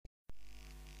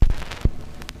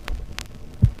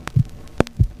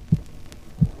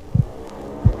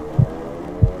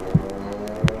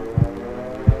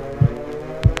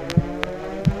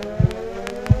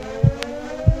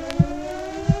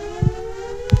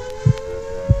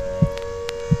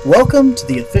Welcome to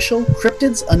the official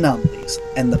Cryptids, Anomalies,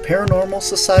 and the Paranormal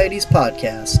Society's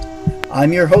podcast.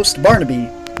 I'm your host, Barnaby,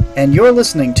 and you're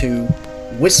listening to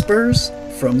Whispers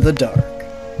from the Dark.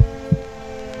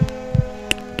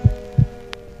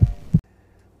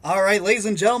 Alright, ladies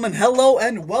and gentlemen, hello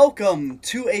and welcome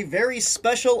to a very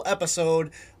special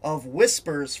episode of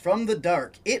Whispers from the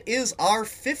Dark. It is our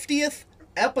 50th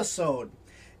episode,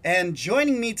 and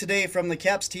joining me today from the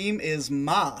Caps team is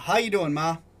Ma. How you doing,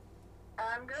 Ma?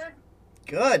 I'm good.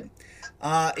 Good.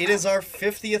 It is our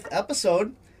 50th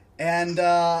episode, and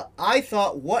I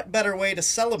thought what better way to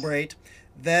celebrate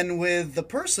than with the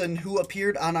person who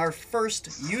appeared on our first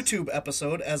YouTube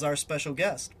episode as our special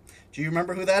guest. Do you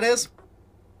remember who that is?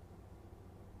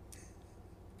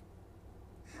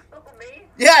 Oh, me?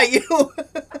 Yeah, you!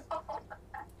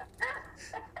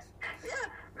 Yeah,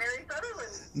 Mary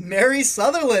Sutherland. Mary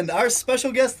Sutherland. Our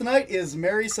special guest tonight is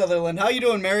Mary Sutherland. How you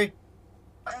doing, Mary?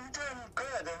 I'm doing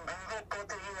good, and I hope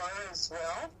both of you are as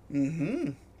well.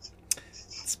 Mm-hmm.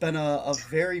 It's been a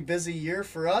very busy year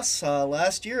for us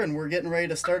last year, and we're getting ready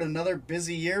to start another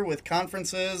busy year with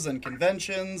conferences and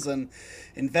conventions and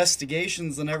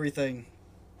investigations and everything.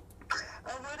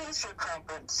 What is your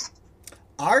conference?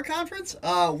 Our conference?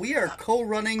 We are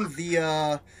co-running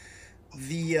the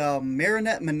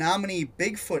Marinette Menominee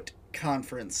Bigfoot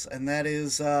Conference, and that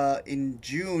is in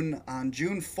June, on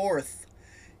June 4th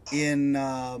in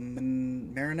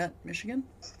Marinette, Michigan,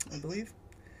 I believe,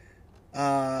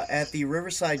 at the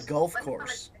Riverside Golf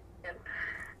Course.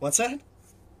 What's that?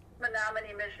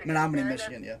 Menominee, Michigan. Menominee,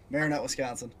 Michigan, yeah. Marinette,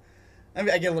 Wisconsin.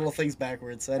 I get little things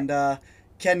backwards. And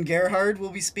Ken Gerhard will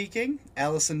be speaking.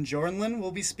 Allison Jornlin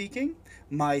will be speaking.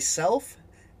 Myself.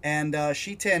 And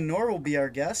Sheetan Noor will be our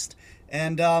guest.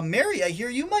 And Mary, I hear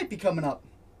you might be coming up.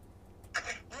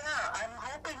 Yeah, I'm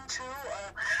hoping to.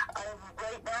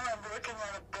 Right now I'm working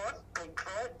on a book,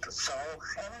 Bigfoot, so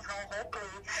anyhow,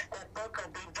 hopefully that book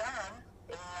will be done,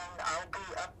 and I'll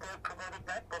be up there promoting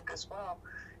that book as well.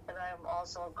 And I'm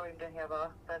also going to have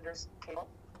a vendor's table,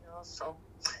 so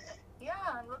yeah,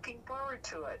 I'm looking forward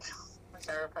to it, as a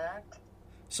matter of fact.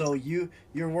 So you're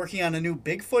working on a new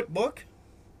Bigfoot book?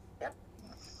 Yep.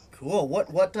 Cool.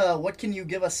 What can you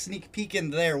give us a sneak peek in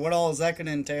there? What all is that going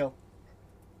to entail?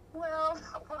 Well,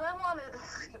 what I wanted,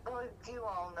 well, you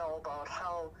all know about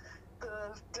how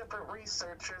the different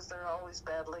researchers, they're always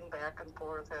battling back and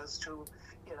forth as to,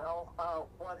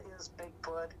 what is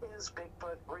Bigfoot? Is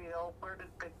Bigfoot real? Where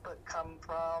did Bigfoot come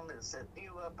from? Is it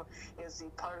UFO? Is he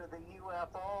part of the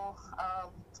UFO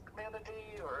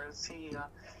community, or is he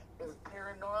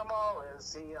paranormal?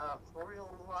 Is he a real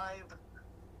live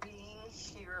being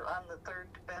here on the third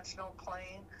dimensional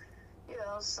plane?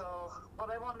 So what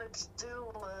I wanted to do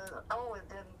was,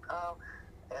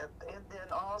 and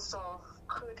then also,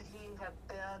 could he have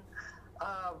been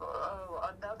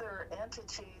another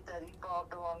entity that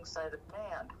evolved alongside of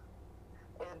man,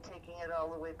 and taking it all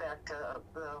the way back to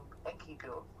the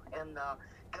Enkidu and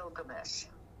Gilgamesh?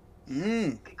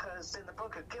 Because in the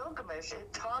book of Gilgamesh,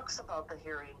 it talks about the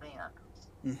hairy man,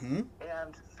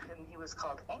 and he was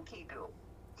called Enkidu.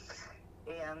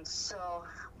 And so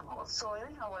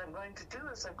anyhow, what I'm going to do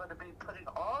is I'm going to be putting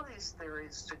all these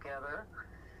theories together,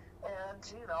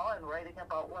 and and writing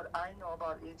about what I know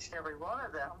about each and every one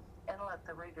of them, and let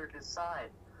the reader decide.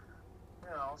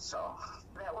 So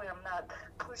that way I'm not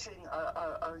pushing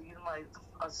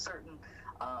a certain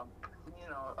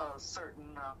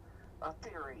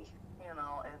theory, and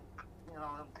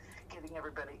getting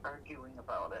everybody arguing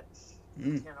about it.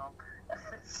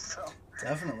 So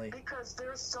Definitely. because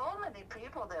there's so many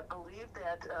people that believe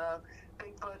that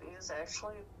Bigfoot is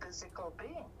actually a physical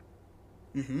being.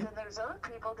 And there's other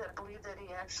people that believe that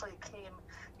he actually came,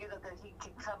 that he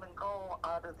can come and go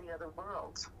out of the other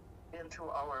worlds into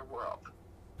our world.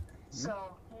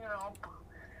 So,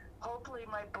 hopefully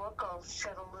my book will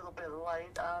shed a little bit of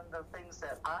light on the things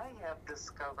that I have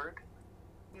discovered,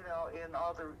 in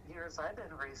all the years I've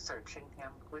been researching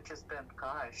him, which has been,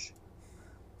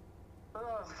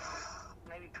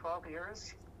 maybe 12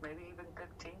 years, maybe even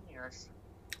 15 years.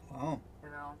 Wow.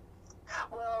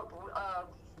 Well,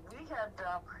 we had,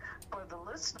 for the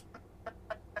listeners,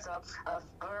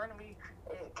 Barnaby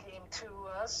came to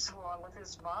us along with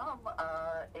his mom,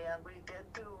 and we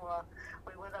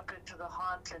we went up into the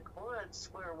haunted woods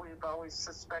where we've always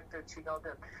suspected,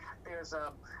 that there's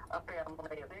a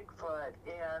family of Bigfoot,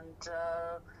 and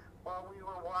while we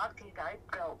were walking, I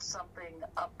felt something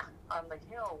up on the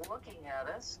hill looking at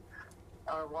us,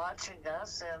 or watching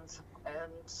us,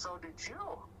 and so did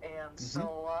you. And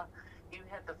so you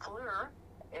had the FLIR,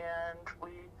 and we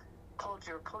pulled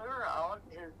your FLIR out,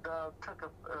 and took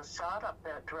a shot up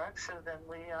that direction, and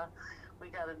we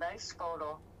got a nice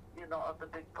photo of the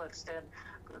Bigfoot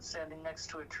standing next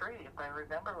to a tree, if I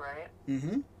remember right.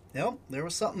 Mm-hmm. Yep, there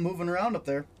was something moving around up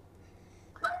there.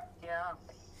 Yeah,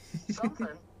 something.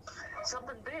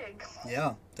 Something big.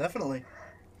 Yeah, definitely.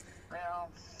 Well,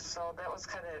 so that was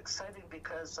kind of exciting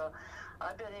because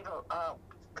I've been able,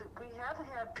 we have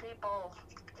had people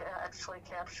actually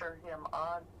capture him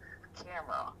on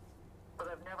camera, but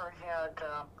I've never had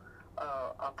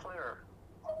a clear.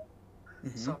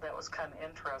 Mm-hmm. So that was kind of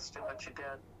interesting what you did.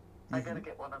 Mm-hmm. I got to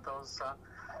get one of those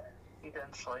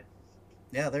eventually.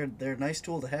 Yeah, they're a nice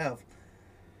tool to have.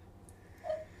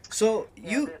 So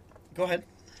go ahead.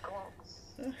 Go on.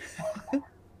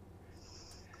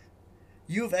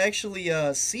 You've actually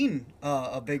seen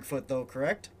a Bigfoot, though,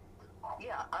 correct?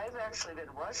 Yeah, I've actually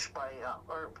been rushed by,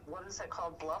 or what is that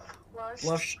called, bluff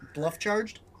rushed? Bluff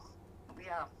charged?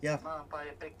 Yeah. By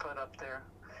a Bigfoot up there.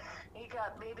 He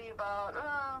got maybe about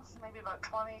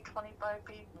 20, 25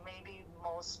 feet, maybe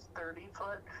most 30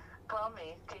 foot from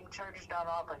me, came charged down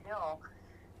off a hill.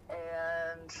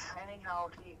 And anyhow,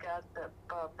 he got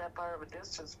that far of a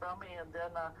distance from me, and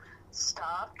then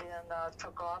stopped and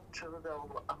took off to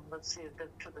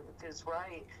his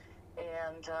right,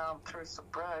 and through some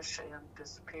brush and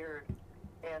disappeared.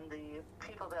 And the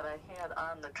people that I had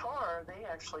on the tour, they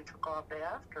actually took off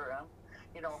after him,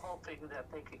 hoping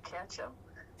that they could catch him.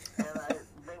 And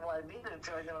they wanted me to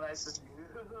join them, and I said,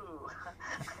 "Yoo-hoo."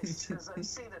 I says, "I've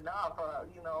seen enough, what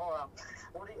do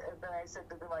you," and then I said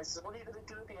to them, I said, "What are you going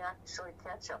to do if you actually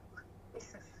catch him?"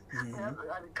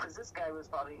 Because this guy was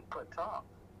about 8 foot tall,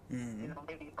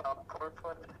 maybe about 4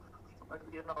 foot,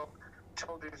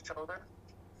 shoulder to shoulder.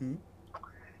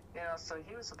 Mm-hmm. So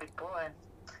he was a big boy.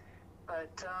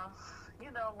 But,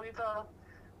 we've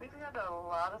had a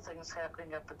lot of things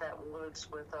happening up in that woods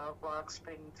with rocks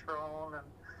being thrown and,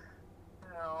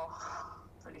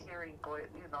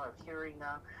 hearing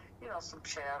some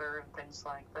chatter and things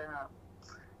like that.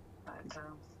 But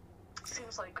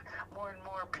seems like more and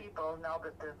more people, now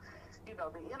that the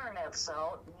internet's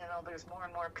out, there's more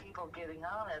and more people getting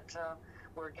on it.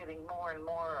 We're getting more and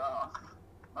more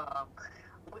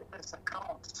witness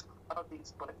accounts of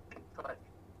these Bigfoot.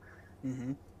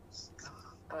 Mm-hmm.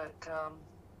 But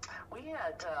we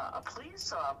had a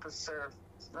police officer.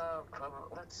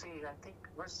 Let's see. I think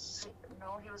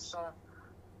he was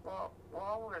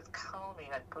Walworth County,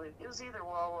 I believe. It was either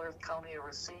Walworth County or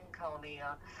Racine County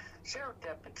sheriff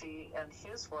deputy, and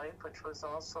his wife, which was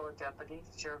also a deputy,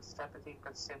 sheriff's deputy for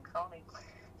the same county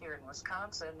here in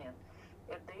Wisconsin, and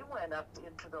they went up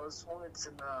into those woods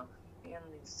in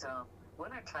these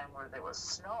wintertime where there was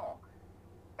snow,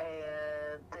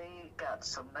 and they got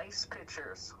some nice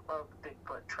pictures of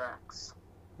Bigfoot tracks.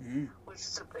 Mm.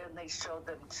 And they showed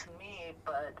them to me,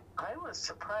 but I was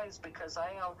surprised because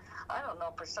I don't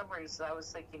know, for some reason I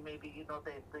was thinking maybe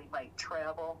they might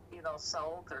travel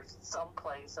south or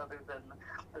someplace other than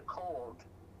the cold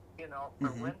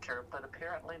for winter, but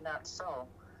apparently not so,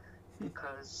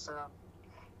 because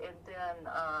and then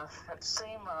that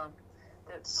same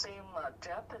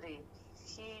deputy,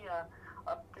 he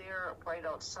up there right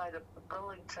outside of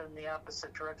Burlington, the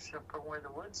opposite direction from where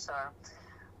the woods are.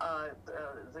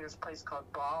 There's a place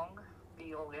called Bong,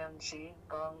 B-O-N-G,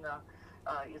 Bong.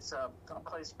 It's a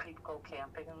place people go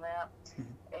camping and that.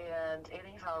 Mm-hmm. And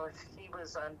anyhow, he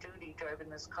was on duty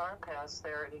driving his car past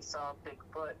there, and he saw a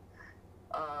Bigfoot.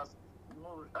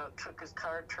 Took his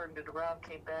car, turned it around,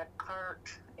 came back,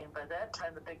 parked, and by that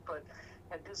time the Bigfoot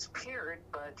had disappeared,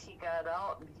 but he got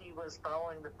out and he was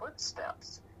following the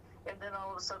footsteps. And then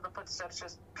all of a sudden the footsteps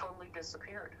just totally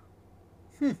disappeared.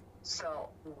 So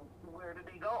where did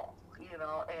he go?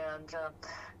 And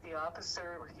the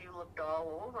officer, he looked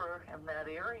all over in that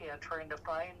area trying to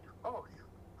find, oh,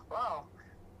 wow,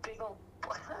 big old,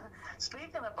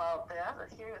 speaking about that,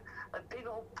 here, a big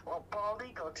old bald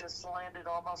eagle just landed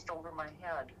almost over my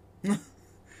head.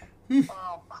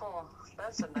 Oh, cool.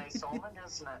 That's a nice omen,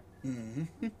 isn't it?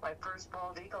 Mm-hmm. My first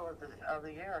bald eagle of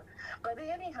the year. But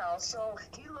anyhow, so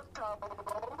he looked all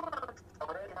over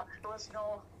for it. There was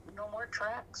no more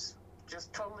tracks.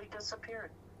 Just totally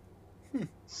disappeared.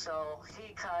 So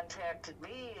he contacted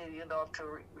me,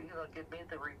 to give me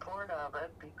the report of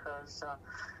it because,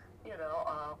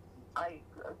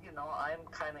 I'm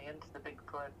kind of into the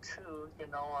Bigfoot too.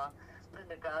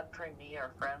 Linda Godfrey and me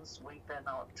are friends. We've been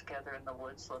out together in the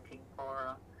woods looking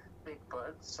for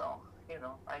Bigfoot. So,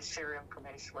 I share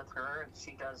information with her and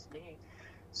she does me.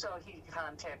 So he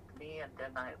contacted me and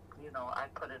then I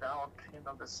put it out,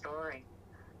 the story.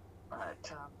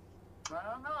 But I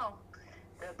don't know.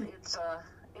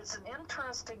 It's an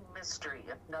interesting mystery,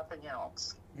 if nothing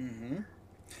else. Mm-hmm.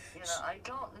 I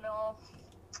don't know,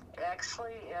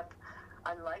 actually, if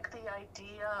I like the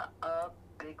idea of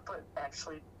Bigfoot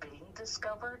actually being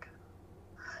discovered,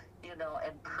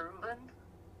 and proven,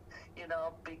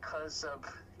 because of,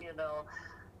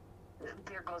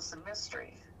 there goes the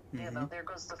mystery. There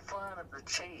goes the fun of the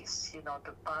chase,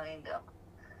 to find him.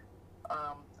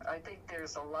 I think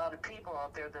there's a lot of people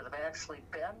out there that have actually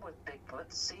been with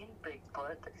Bigfoot, seen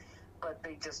Bigfoot, but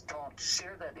they just don't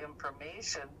share that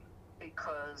information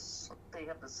because they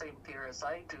have the same fear as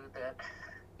I do, that,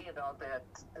 that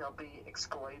they'll be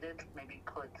exploited, maybe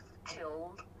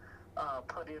killed,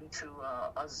 put into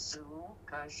a zoo,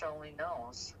 gosh only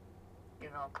knows,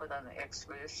 put on an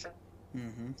exhibition.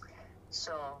 Mm-hmm.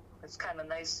 So it's kind of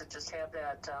nice to just have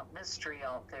that mystery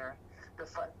out there. The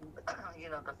fun,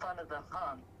 the fun of the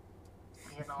hunt,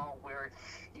 where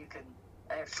you can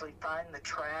actually find the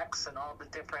tracks and all the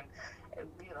different,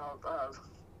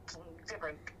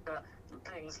 different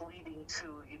things leading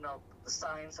to, the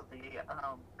signs of the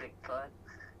Bigfoot.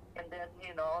 And then,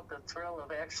 the thrill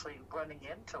of actually running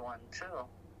into one, too.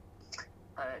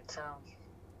 But,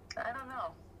 I don't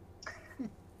know.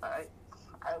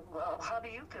 Well, how do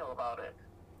you feel about it?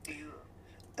 Do you...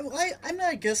 Well,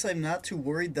 I guess I'm not too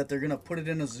worried that they're going to put it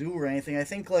in a zoo or anything. I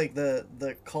think, like,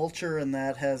 the culture and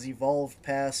that has evolved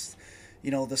past,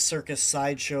 the circus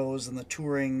sideshows and the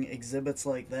touring exhibits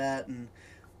like that. And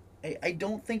I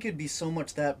don't think it'd be so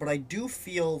much that, but I do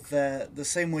feel that the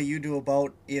same way you do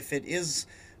about if it is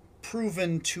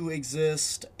proven to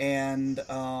exist and,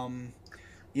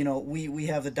 we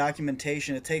have the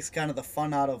documentation, it takes kind of the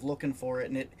fun out of looking for it,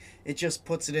 and it just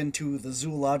puts it into the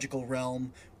zoological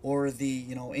realm or the,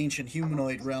 ancient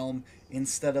humanoid realm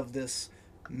instead of this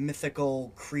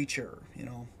mythical creature,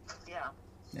 Yeah.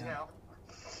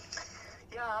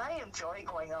 Yeah, I enjoy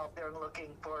going out there and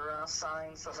looking for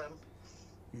signs of him.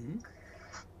 Mm-hmm.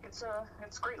 It's a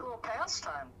great little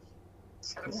pastime.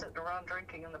 Instead of sitting around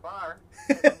drinking in the bar,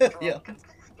 yeah, and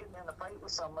getting in a fight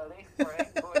with somebody,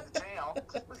 right? Going to jail.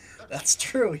 That's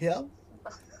true, yeah.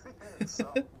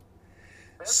 So,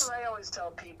 that's what I always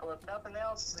tell people. If nothing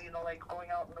else, like going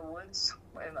out in the woods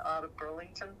and out of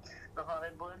Burlington, the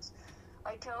haunted woods,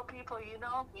 I tell people, you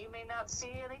may not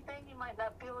see anything, you might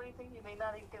not feel anything, you may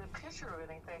not even get a picture of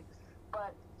anything,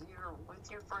 but you're with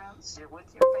your friends, you're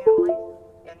with your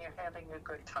family, and you're having a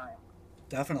good time.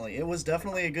 Definitely. It was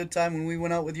definitely a good time when we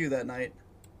went out with you that night.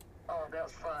 Oh, that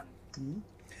was fun. Mm-hmm.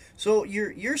 So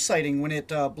your sighting, when it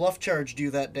bluff charged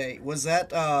you that day, was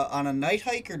that on a night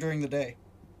hike or during the day?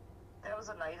 That was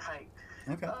a night hike.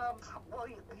 Okay. Well,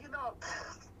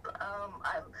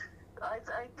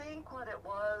 I think what it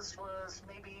was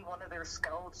maybe one of their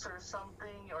scouts or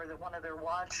something, or one of their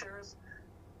watchers.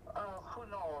 Who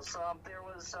knows? There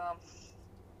was...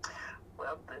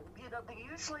 Well,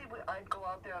 usually I'd go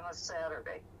out there on a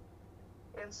Saturday.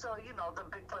 And so, the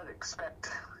Bigfoot expect,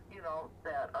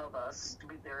 that of us to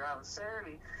be there on a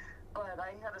Saturday. But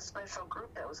I had a special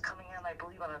group that was coming in, I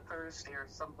believe, on a Thursday or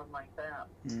something like that.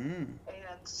 Mm.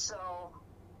 And so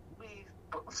we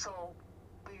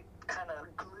kind of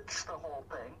glitched the whole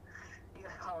thing,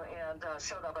 and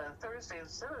showed up on a Thursday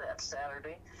instead of that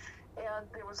Saturday. And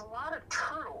there was a lot of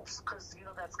turtles, because,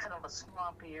 that's kind of a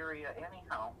swampy area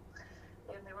anyhow.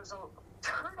 And there was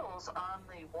turtles on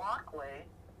the walkway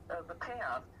of the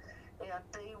path, and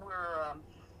they were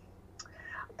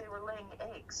laying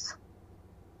eggs.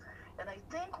 And I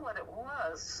think what it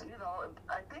was,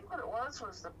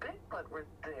 was the Bigfoot were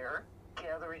there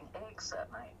gathering eggs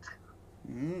that night.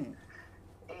 Mm.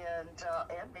 And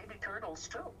maybe turtles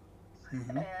too.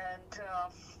 Mm-hmm. And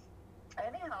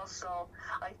anyhow, so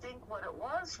I think what it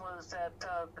was that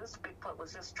this Bigfoot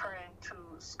was just trying to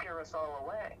scare us all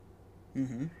away.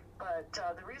 Mm-hmm. But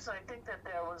the reason I think that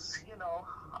there was,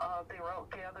 they were out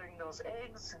gathering those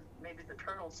eggs, and maybe the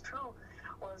turtles too,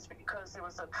 was because there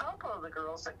was a couple of the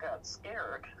girls that got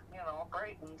scared,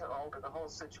 frightened over the whole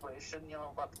situation,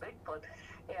 about the Bigfoot,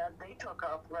 and they took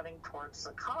off running towards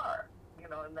the car,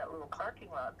 in that little parking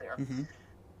lot there. Mm-hmm.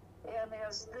 And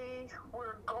as they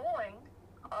were going,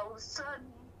 all of a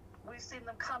sudden, we seen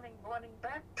them running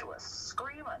back to us,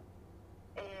 screaming.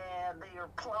 And they were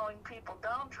plowing people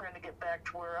down, trying to get back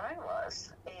to where I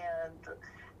was,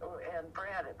 and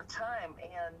Brad at the time.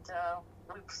 And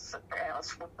we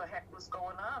asked what the heck was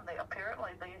going on.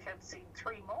 Apparently they had seen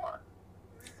 3 more.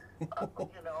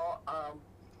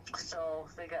 So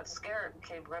they got scared and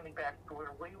came running back to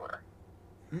where we were.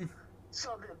 Hmm.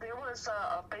 So there was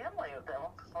a family of them,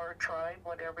 or a tribe,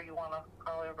 however you want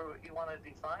to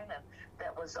define it,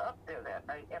 that was up there that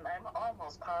night. And I'm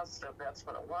almost positive that's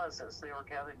what it was, as they were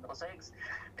gathering those eggs,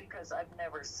 because I've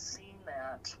never seen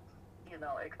that,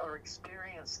 or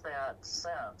experienced that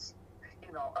since,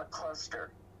 a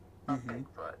cluster of Mm-hmm.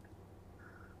 Bigfoot.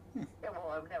 Yeah,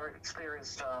 well, I've never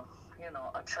experienced, a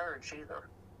charge either,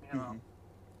 you know.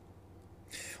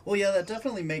 Well, yeah, that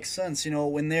definitely makes sense.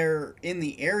 When they're in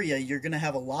the area, you're going to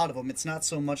have a lot of them. It's not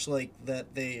so much like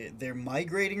that they're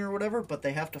migrating or whatever, but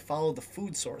they have to follow the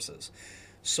food sources.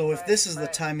 So if this is the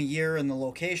time of year and the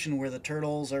location where the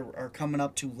turtles are coming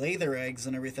up to lay their eggs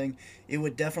and everything, it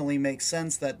would definitely make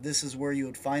sense that this is where you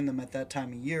would find them at that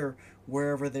time of year,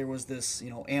 wherever there was this,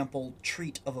 ample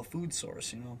treat of a food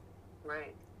source,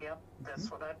 Right, yep, that's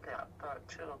what I thought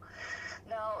too.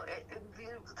 Now,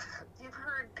 you've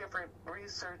heard different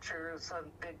researchers on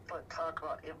Bigfoot talk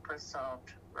about infrasound,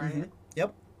 right? Mm-hmm.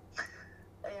 Yep.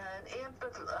 And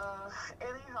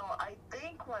anyhow, I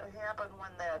think what happened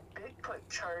when that Bigfoot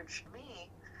charged me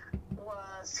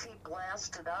was he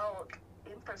blasted out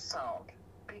infrasound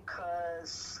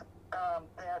because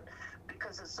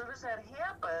as soon as that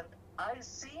happened, I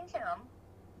seen him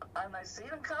and I seen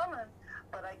him coming,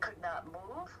 but I could not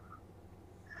move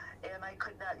and I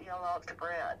could not yell out to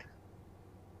Brad.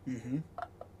 Mm-hmm.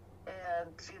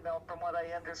 And from what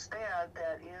I understand,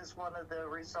 that is one of the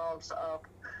results of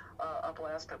a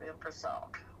blast of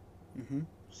infrasound. Mm-hmm.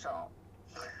 So,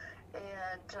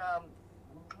 and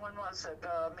when was it?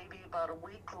 Maybe about a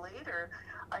week later,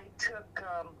 I took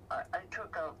a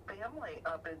family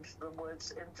up into the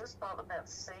woods, and just about in that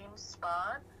same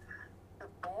spot, the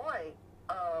boy,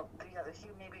 he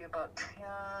maybe about 10,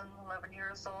 11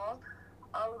 years old.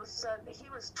 All of a sudden, he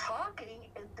was talking,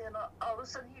 and then all of a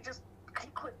sudden, he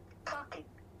quit talking.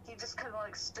 He just kind of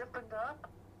like stiffened up,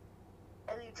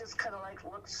 and he just kind of like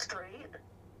looked straight,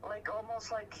 like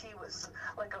almost like he was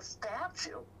like a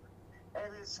statue.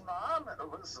 And his mom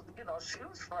was, she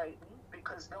was frightened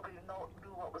because nobody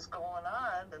knew what was going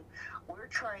on, and we're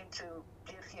trying to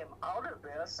get him out of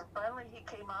this. And finally, he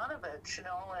came out of it,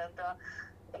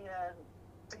 and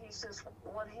he says,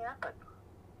 "What happened?"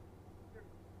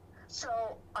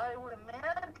 So I would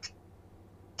imagine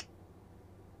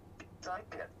I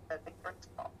did. I think that's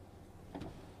all.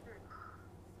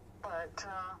 But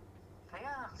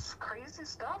yeah, crazy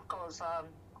stuff goes on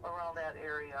around that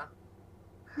area.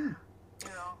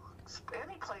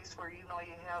 Any place where you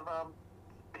have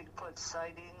Bigfoot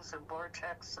sightings and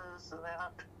vortexes and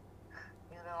that,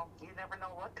 you never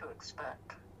know what to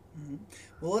expect. Mm-hmm.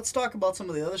 Well, let's talk about some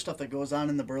of the other stuff that goes on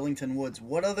in the Burlington woods.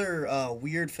 What other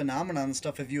weird phenomenon and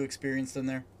stuff have you experienced in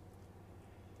there?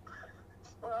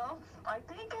 Well, I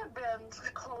think I've been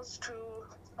close to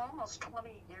almost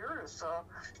 20 years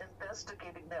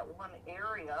investigating that one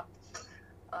area.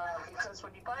 Because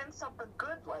when you find something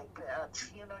good like that,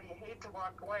 you hate to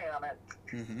walk away on it.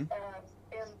 Mm-hmm.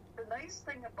 And the nice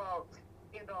thing about,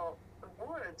 the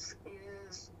woods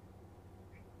is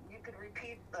you can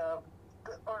repeat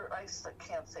or I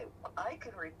can't say I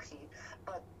can repeat,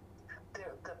 but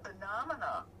the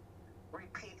phenomena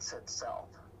repeats itself.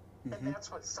 Mm-hmm. And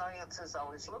that's what science is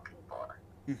always looking for.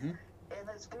 Mm-hmm. And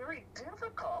it's very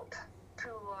difficult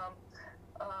to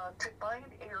find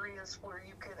areas where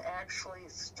you can actually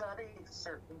study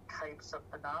certain types of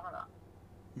phenomena,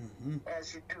 mm-hmm.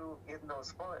 as you do in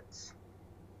those woods.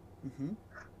 Mm-hmm.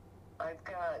 I've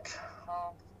got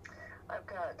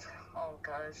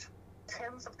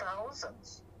tens of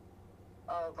thousands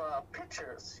of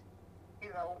pictures,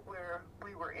 where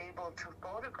we were able to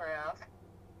photograph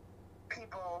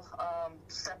people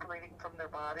separating from their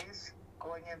bodies,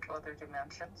 going into other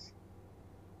dimensions.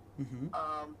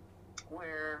 Mm-hmm.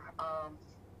 Where,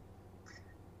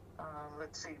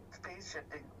 let's see, phase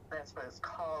shifting, that's what it's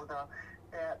called.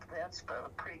 That's a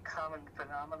pretty common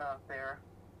phenomena there.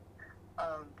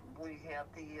 We have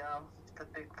the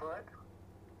Bigfoot.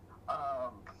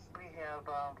 We have,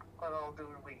 what all do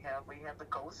we have? We have the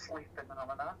ghostly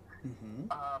phenomena. Mm-hmm.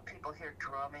 People hear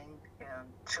drumming and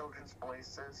children's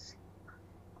voices.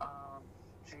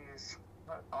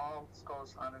 What all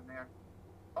goes on in there?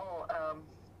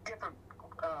 Different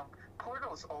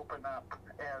portals open up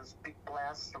as big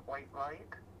blasts of white light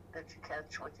that you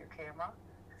catch with your camera.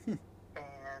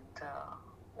 And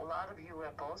a lot of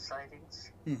UFO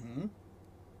sightings. Mm-hmm.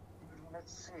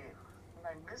 Let's see. Am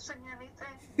I missing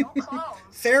anything? No clowns.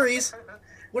 Fairies.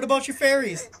 What about your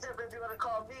fairies? Except if you want to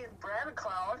call me and Brad a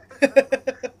clown.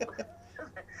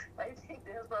 I think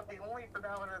that's about the only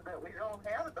phenomenon that we don't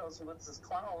have in those woods is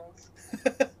clowns.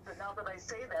 But now that I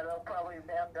say that, I'll probably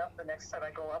end up the next time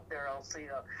I go up there, I'll see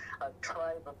a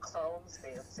tribe of clowns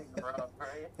dancing around,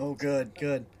 right? Oh, good,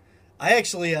 good. I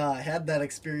actually had that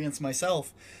experience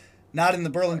myself. Not in the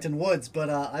Burlington woods, but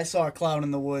I saw a clown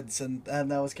in the woods, and that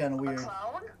was kind of weird. A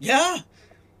clown? Yeah.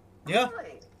 Yeah.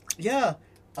 Really? Yeah.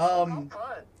 How fun.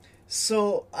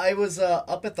 So I was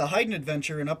up at the Hidden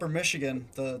Adventure in Upper Michigan,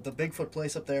 the Bigfoot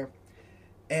place up there,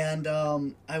 And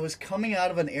I was coming out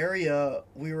of an area.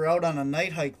 We were out on a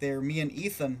night hike there, me and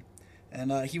Ethan,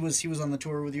 and he was on the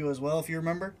tour with you as well, if you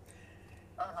remember.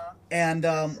 Uh-huh. And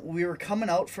we were coming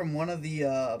out from one of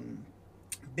the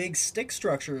big stick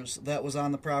structures that was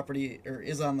on the property, or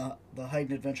is on the hike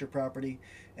and adventure property,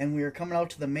 and we were coming out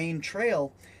to the main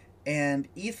trail, and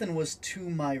Ethan was to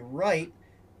my right,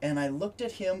 and I looked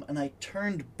at him and I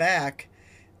turned back,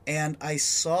 and I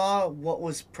saw what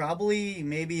was probably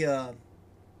maybe a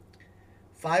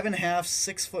 5.5,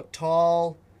 6 foot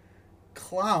tall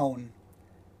clown.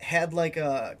 Had like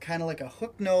a kind of like a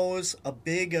hook nose, a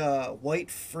big white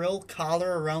frill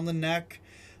collar around the neck,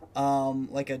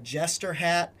 like a jester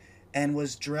hat, and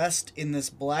was dressed in this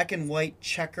black and white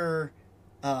checker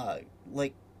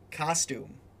like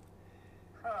costume.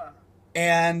 Huh.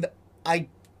 And I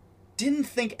didn't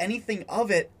think anything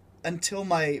of it until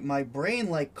my brain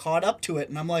like caught up to it,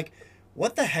 and I'm like,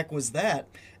 what the heck was that?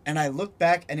 And I looked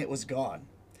back and it was gone.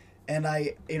 And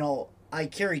I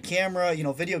carry camera,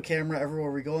 video camera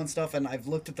everywhere we go and stuff, and I've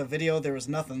looked at the video, there was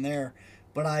nothing there.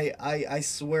 But I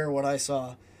swear what I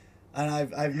saw, and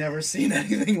I've never seen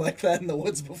anything like that in the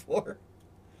woods before.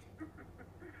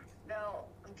 Now,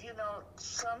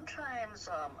 sometimes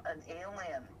an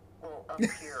alien will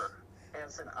appear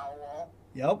as an owl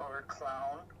Yep. or a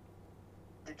clown.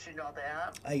 Did you know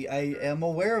that? I am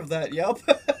aware of that, yep.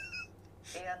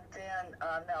 And then,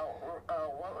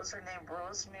 what was her name?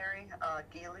 Rosemary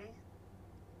Geely?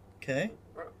 Okay.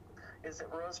 Is it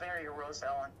Rosemary or Rose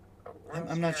Ellen?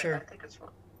 I'm not sure. I think it's...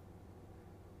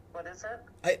 What is it?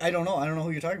 I don't know. I don't know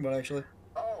who you're talking about, actually.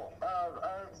 Oh,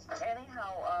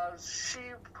 anyhow,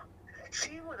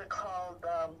 she would have called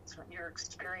your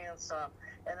experience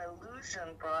an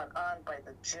illusion brought on by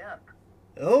the jinn.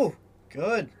 Oh,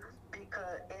 good.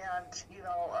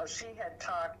 She had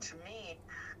talked to me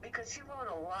because she wrote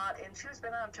a lot, and she's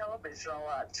been on television a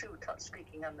lot too,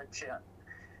 speaking on the jinn.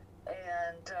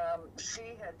 And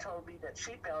she had told me that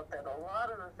she felt that a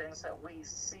lot of the things that we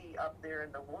see up there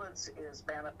in the woods is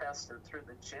manifested through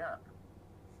the jinn.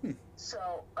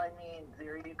 So, I mean,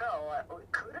 there you go.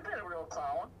 It could have been a real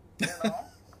clown,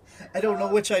 I don't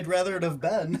know which I'd rather it have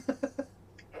been.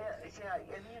 yeah,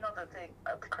 and the thing,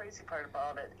 the crazy part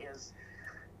about it is,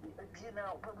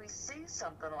 when we see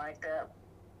something like that,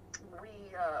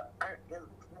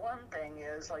 one thing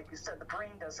is, like you said, the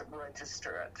brain doesn't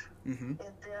register it. Mm-hmm.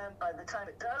 And then by the time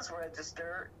it does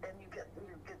register, and you get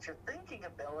your thinking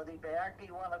ability back,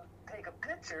 you want to take a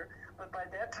picture, but by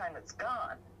that time it's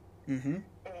gone. Mm-hmm.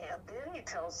 And then you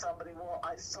tell somebody, well,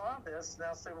 I saw this, and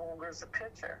they'll say, well, where's the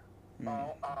picture?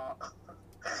 Mm.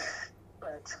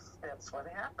 But that's what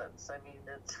happens. I mean,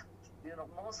 it's,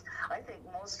 I think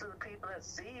most of the people that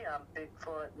see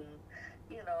Bigfoot and,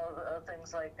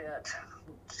 things like that,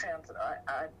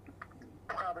 I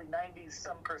probably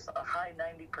 90-some%, a high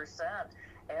 90%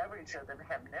 average of them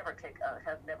have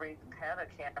never even had a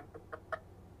camera.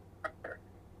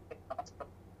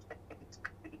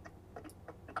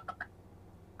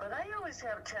 But I always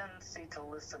have a tendency to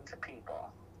listen to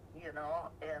people, and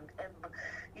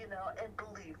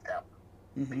believe them.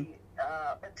 Mm-hmm.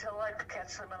 Until I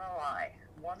catch them in a lie.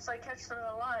 Once I catch them in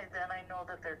a lie, then I know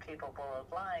that they're capable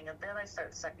of lying, and then I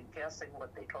start second guessing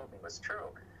what they told me was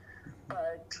true.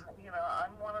 But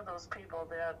I'm one of those people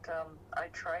that I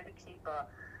try to keep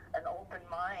an open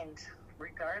mind,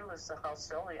 regardless of how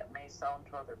silly it may sound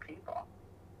to other people.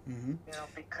 Mm-hmm.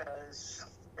 Because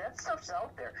that stuff's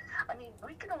out there. I mean,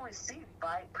 we can only see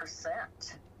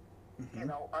 5%.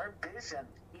 Mm-hmm. Our vision,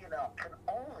 can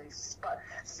only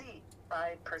see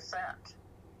 5%.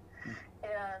 Mm-hmm.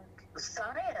 And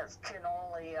science can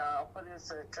only,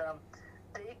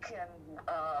 they can,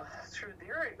 through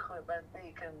their equipment,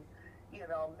 they can,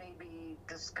 maybe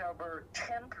discover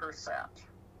 10%.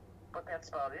 But that's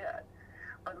about it.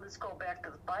 But let's go back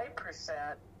to the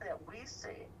 5% that we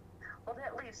see. Well,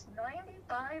 that leaves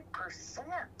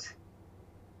 95%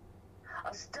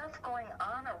 of stuff going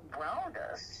on around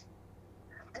us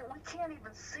that we can't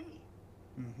even see.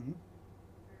 Mm-hmm.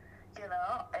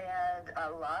 And a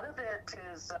lot of it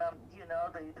is,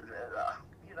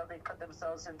 they put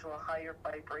themselves into a higher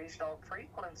vibrational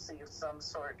frequency of some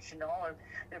sort, and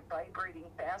they're vibrating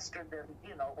faster than,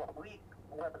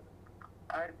 what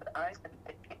I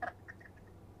can.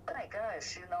 My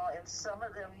gosh, and some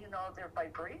of them, they're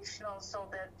vibrational so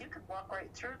that you could walk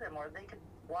right through them, or they could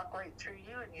walk right through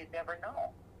you and you'd never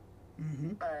know.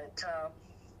 Mm-hmm. But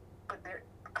they're,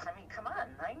 come on,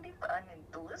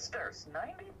 the listeners,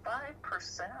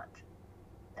 95%.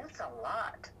 That's a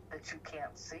lot that you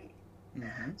can't see.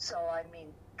 Mm-hmm. So,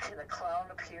 can a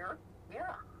clown appear?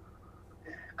 Yeah.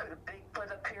 Could a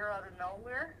Bigfoot appear out of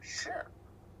nowhere? Sure.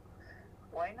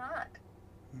 why not?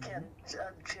 Can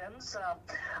jinns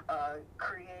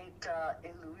create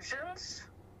illusions?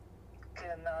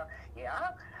 Can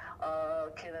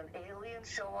can an alien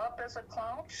show up as a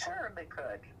clown? Sure, they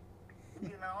could.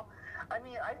 You know, I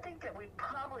mean, I think that we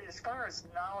probably, as far as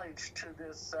knowledge to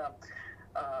this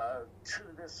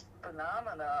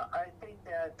phenomena, I think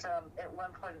that at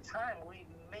one point in time we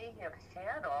may have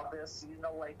had all this.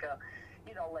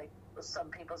 Like some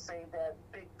people say that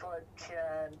Bigfoot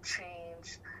can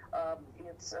change.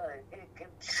 It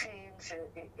can change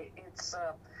its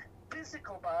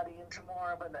physical body into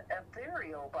more of an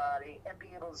ethereal body and be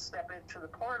able to step into the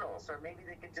portals, or maybe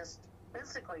they could just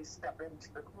physically step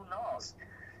into the, who knows.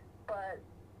 But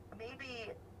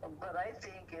maybe, what I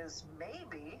think is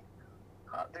maybe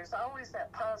there's always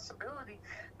that possibility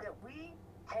that we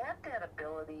had that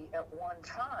ability at one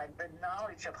time, the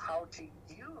knowledge of how to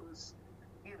use,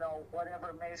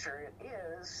 whatever measure it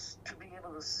is, to be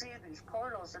able to see these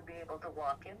portals and be able to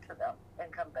walk into them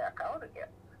and come back out again.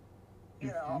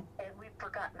 And we've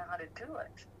forgotten how to do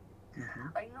it.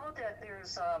 I know that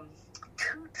there's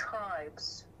 2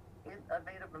 tribes,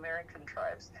 Native American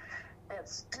tribes, that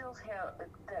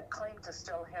claim to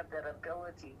still have that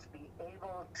ability to be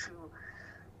able to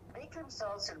make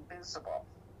themselves invisible.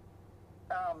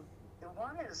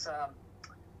 One is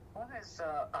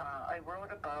I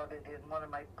wrote about it in one of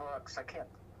my books.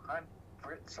 I've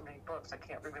written so many books, I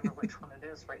can't remember which one it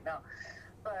is right now.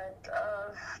 But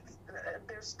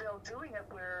they're still doing it,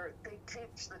 where they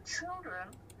teach the children,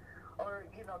 or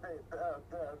the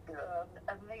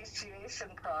initiation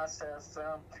process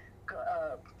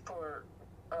for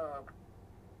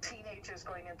teenagers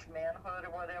going into manhood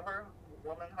or whatever,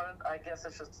 womanhood. I guess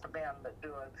it's just the men that do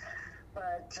it.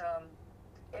 But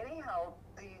anyhow,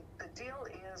 the deal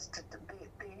is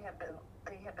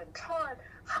they have been taught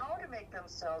how to make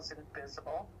themselves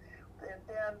invisible. And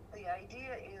then the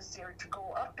idea is they're to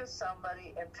go up to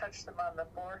somebody and touch them on the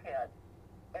forehead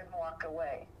and walk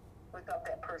away without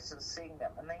that person seeing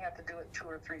them. And they have to do it 2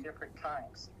 or 3 different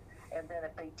times. And then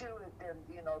if they do it, then,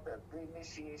 the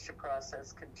initiation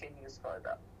process continues for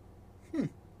them.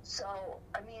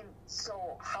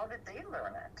 So how did they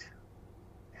learn it?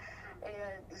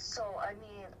 And so,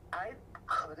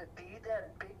 could it be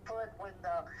that Bigfoot, when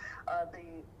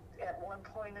at one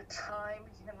point in time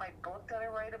in my book that I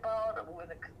write about, when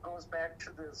it goes back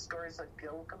to the stories of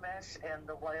Gilgamesh and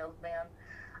the wild man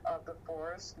of the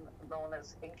forest, known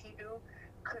as Enkidu,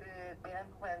 could it have been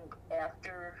when,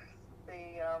 after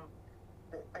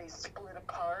they split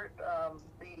apart,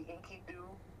 the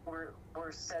Enkidu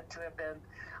were said to have been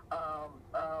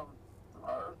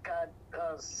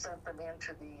God sent them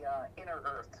into the inner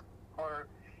earth, or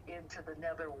into the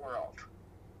netherworld.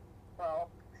 Well,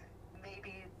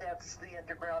 maybe that's the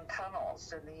underground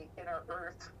tunnels and the inner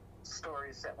earth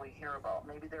stories that we hear about.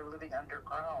 Maybe they're living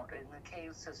underground in the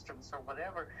cave systems or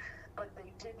whatever, but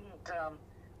they didn't,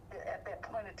 at that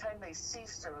point in time, they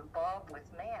ceased to involve with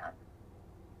man.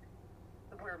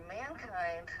 Where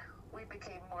mankind, we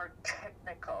became more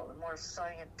technical and more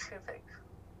scientific,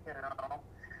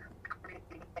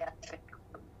 creating magic,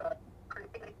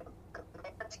 creating the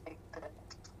magic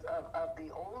of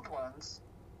the old ones,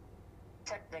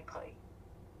 technically,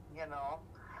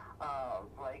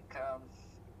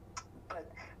 but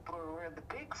for the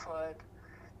Bigfoot,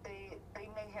 they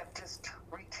may have just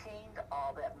retained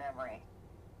all that memory,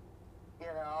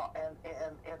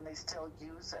 and they still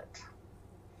use it.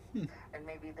 And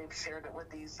maybe they've shared it with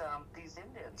these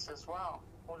Indians as well.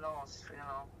 Who knows?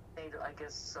 Native, I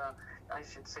guess I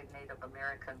should say Native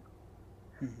American,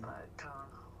 but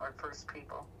our first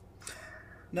people.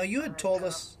 Now, you had told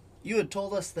us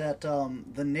that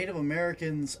the Native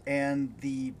Americans and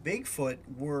the Bigfoot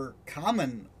were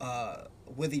common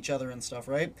with each other and stuff,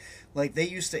 right? Like, they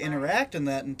used to interact in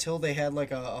that until they had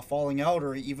like a falling out,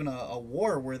 or even a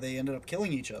war where they ended up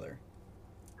killing each other.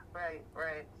 Right.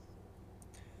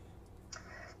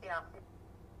 Yeah.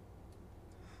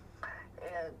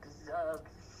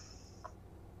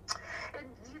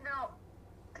 And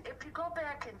if you go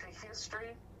back into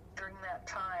history during that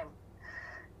time,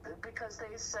 because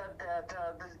they said that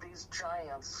these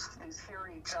giants, these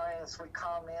hairy giants, would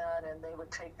come in and they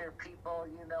would take their people,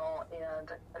 and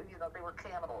they were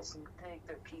cannibals and take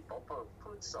their people for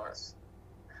food source.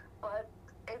 But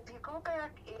if you go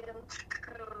back into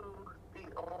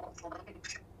the old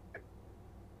literature,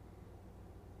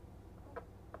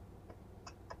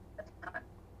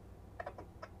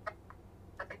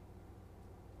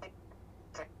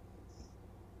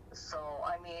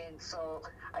 so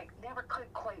I never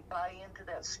could quite buy into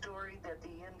that story that the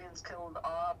Indians killed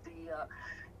off the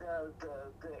the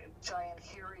giant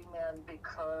hairy men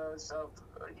because of,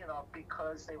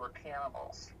 because they were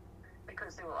cannibals,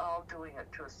 because they were all doing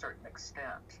it to a certain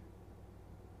extent.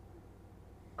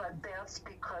 But that's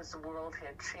because the world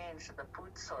had changed and the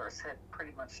food source had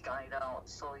pretty much died out.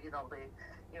 So, they,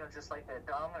 just like that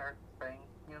Donner thing,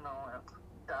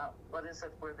 what is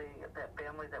it where that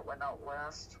family that went out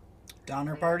west?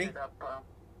 Donner Party?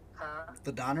 Huh?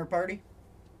 The Donner Party?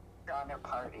 Donner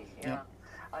Party, yeah. Yep.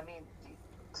 I mean,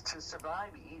 to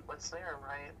survive, you eat what's there,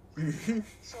 right?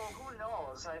 So who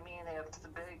knows? I mean, if the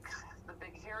big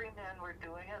hairy men were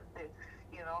doing it,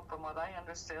 from what I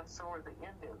understand, so were the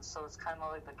Indians. So it's kind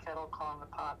of like the kettle calling the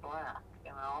pot black,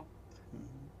 Mm-hmm.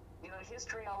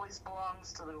 History always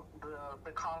belongs to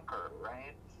the conqueror,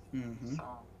 right? Mm-hmm.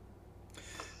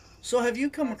 So have you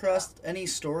come across any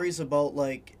stories about,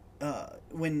 like,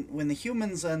 when the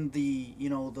humans and the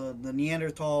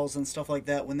Neanderthals and stuff like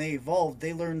that, when they evolved,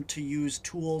 they learned to use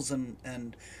tools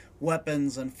and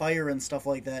weapons and fire and stuff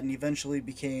like that, and eventually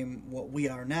became what we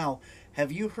are now.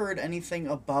 Have you heard anything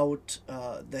about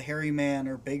the hairy man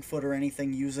or Bigfoot or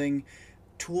anything using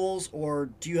tools, or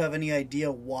do you have any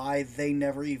idea why they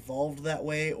never evolved that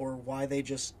way, or why they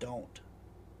just don't?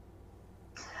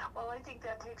 Well, I think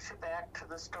that takes you back to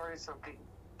the stories of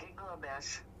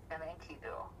Gilgamesh and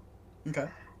Enkidu. Okay.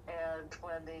 And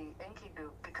when the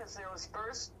Enkidu, because there was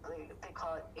first, they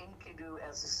call it Enkidu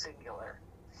as a singular.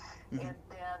 Mm-hmm. And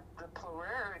then the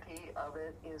plurality of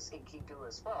it is Enkidu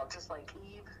as well. Just like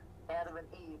Eve, Adam and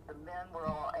Eve, the men were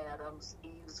all Adams,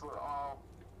 Eve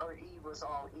was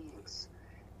all Eves.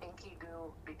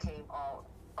 Enkidu became all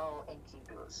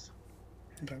Enkidus.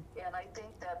 Okay. And I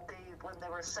think that when they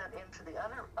were sent into the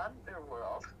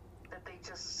underworld, that they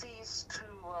just ceased to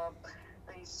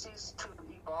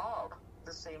evolve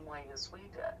the same way as we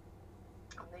did.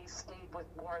 And they stayed with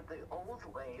more of the old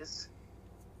ways,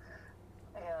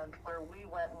 and where we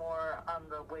went more on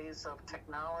the ways of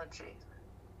technology.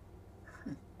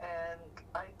 And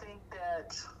I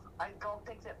don't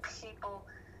think that people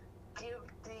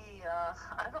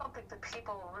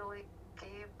really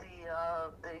gave the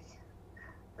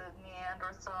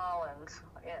Neanderthal and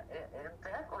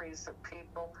that race of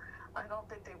people, I don't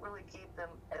think they really gave them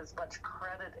as much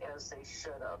credit as they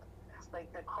should have.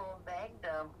 Like the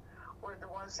Cro-Magnon were the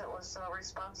ones that was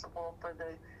responsible for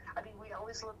we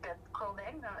always looked at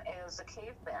Cro-Magnon as a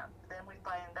caveman. Then we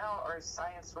find out, or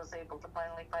science was able to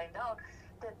finally find out,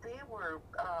 that they were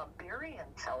very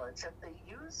intelligent. They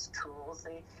used tools.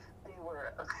 They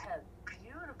had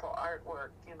beautiful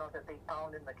artwork, that they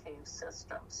found in the cave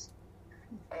systems.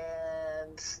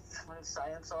 And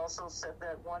science also said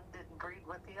that one didn't breed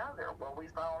with the other. Well, we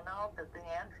found out that the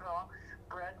Neanderthal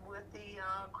bred with the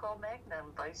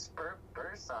Cro-Magnon, vice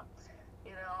versa.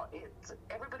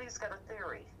 Everybody's got a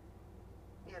theory.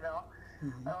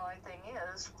 Mm-hmm. The only thing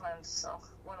is,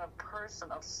 when a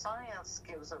person of science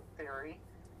gives a theory,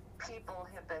 people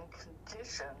have been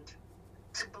conditioned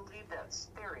to believe that's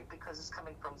theory because it's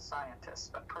coming from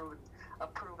scientists, a proven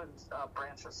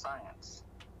branch of science.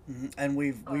 Mm-hmm. And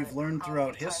we've learned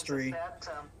throughout history.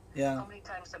 How many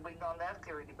times have we known that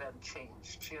theory to been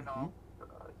changed? Mm-hmm.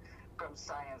 From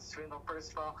science.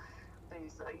 First of all, there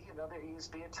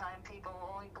used to be a time people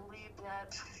only believed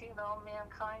that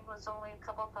mankind was only a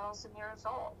couple thousand years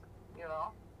old.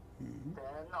 Mm-hmm.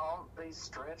 Then they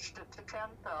stretched it to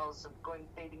 10,000,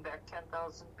 dating back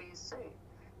 10,000 BC.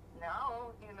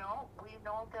 Now, we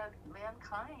know that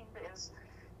mankind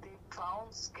they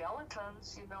found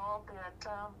skeletons, that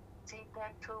date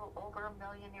back to over 1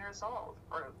 million years old.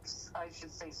 Or I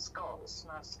should say skulls,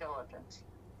 not skeletons.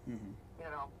 Mm-hmm.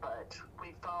 But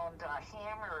we found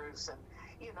hammers and,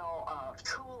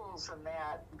 tools and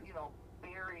that,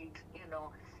 buried,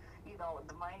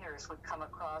 the miners would come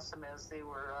across them as they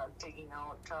were digging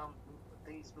out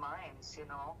these mines,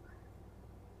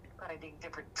 finding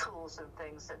different tools and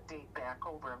things that date back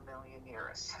over 1 million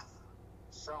years.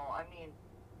 So,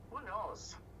 who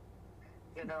knows?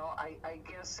 I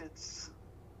guess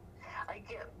I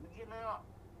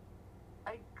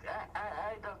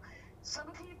don't.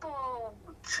 Some people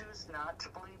choose not to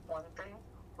believe one thing,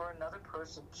 or another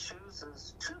person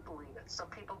chooses to believe it. Some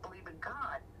people believe in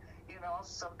God.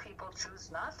 Some people choose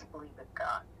not to believe in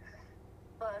God.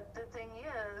 But the thing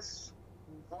is,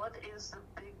 what is the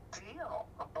big deal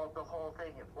about the whole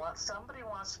thing? If somebody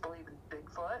wants to believe in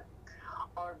Bigfoot,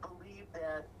 or believe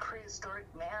that prehistoric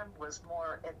man was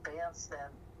more advanced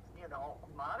than,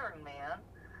 modern man,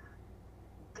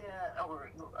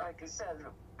 or like I said,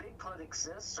 Bigfoot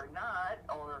exists or not,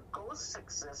 or ghosts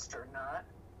exist or not,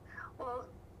 well,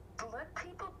 let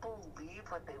people believe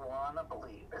what they want to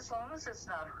believe, as long as it's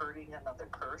not hurting another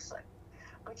person.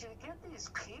 But you get these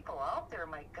people out there,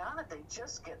 my God, they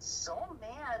just get so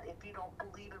mad if you don't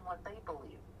believe in what they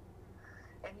believe.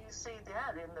 And you see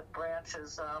that in the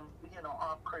branches,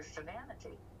 of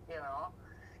Christianity,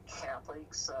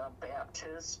 Catholics,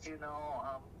 Baptists,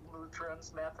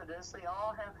 Lutherans, Methodists, they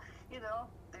all have,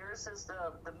 theirs is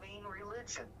the main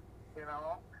religion,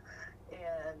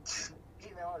 and,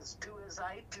 it's do as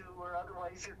I do or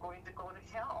otherwise you're going to go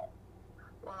to hell.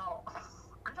 Well,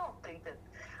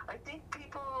 I think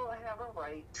people have a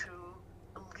right to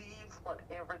believe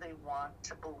whatever they want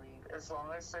to believe as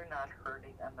long as they're not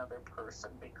hurting another person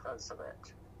because of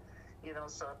it.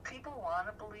 So if people want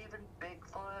to believe in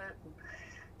Bigfoot,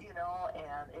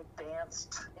 and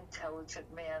advanced intelligent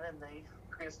man in the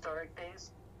prehistoric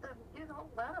days, then,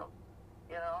 let them,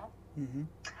 Mm-hmm.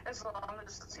 as long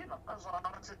as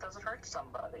it doesn't hurt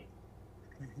somebody.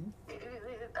 Mm-hmm.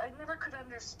 I never could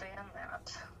understand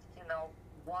that,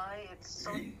 why it's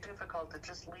so difficult to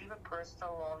just leave a person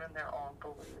alone in their own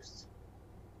beliefs.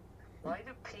 Why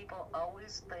do people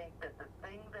always think that the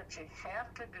thing that you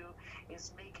have to do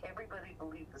is make everybody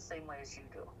believe the same way as you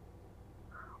do?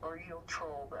 Or you'll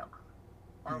troll them.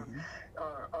 Or, Mm-hmm.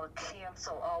 or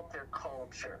cancel out their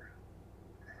culture.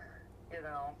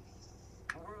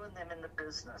 Ruin them in the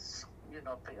business,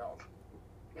 field.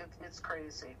 It's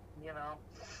crazy,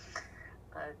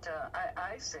 But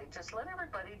I say just let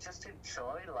everybody just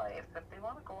enjoy life. If they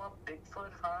want to go out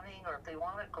Bigfoot hunting or if they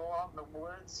want to go out in the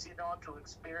woods, to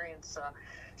experience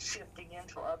shifting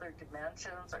into other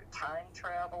dimensions or time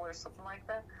travel or something like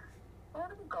that, let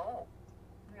them go,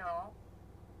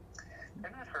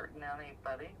 They're not hurting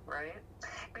anybody, right?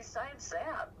 Besides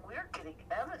that, we're getting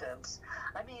evidence.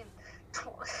 I mean,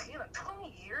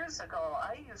 20 years ago,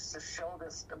 I used to show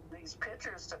these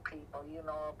pictures to people,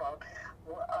 about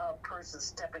a person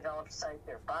stepping outside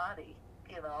their body,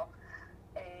 and,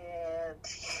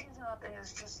 it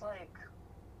was just like,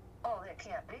 oh, that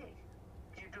can't be.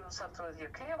 You're doing something with your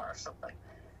camera or something.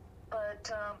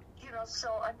 But,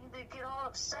 they get all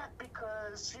upset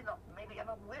because, maybe I'm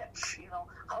a witch,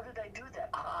 how did I do that?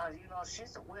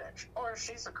 She's a witch, or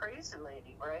she's a crazy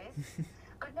lady, right?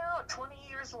 But now, 20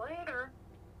 years later,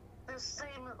 the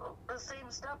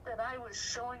same stuff that I was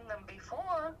showing them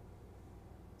before,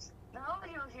 now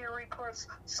you hear reports,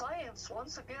 science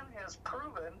once again has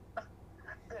proven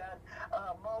that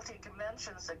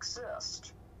multi-dimensions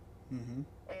exist. Mm-hmm.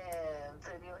 And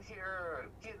then you'll hear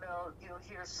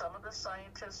some of the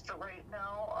scientists right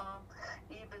now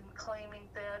even claiming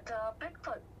that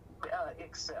Bigfoot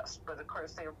exists. But of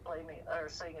course they're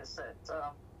saying is that,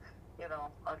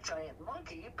 a giant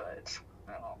monkey, but,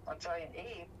 a giant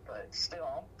ape, but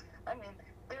still. I mean,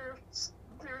 they're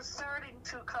starting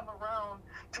to come around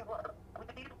to what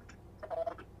we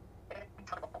call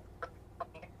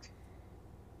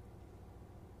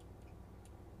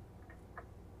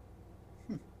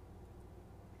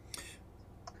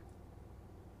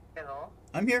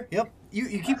I'm here. Yep.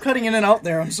 You keep cutting in and out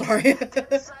there. I'm sorry.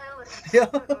 Yeah.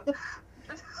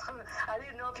 I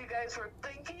didn't know if you guys were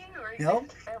thinking or you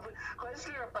Yep. have a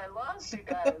question or if I lost you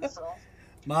guys. So.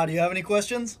 Ma, do you have any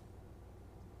questions?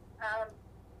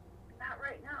 Not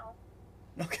right now.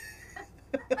 Okay.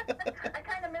 I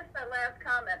kind of missed that last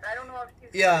comment. I don't know if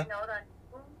she's Yeah. cutting out on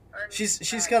you or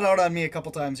She's cut out on me a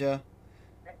couple times, yeah.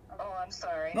 Oh, I'm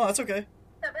sorry. No, that's okay.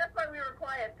 Yeah, that's why we were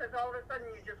quiet, because all of a sudden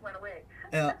you just went away.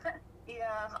 Yeah.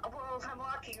 Yeah, well, I'm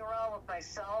walking around with my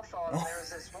cell phone. There's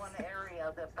this one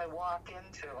area that if I walk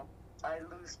into, I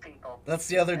lose people. That's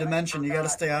the other dimension. You got to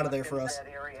stay out of there for us. That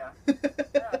area.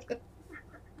 Yeah.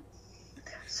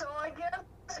 So I guess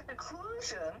the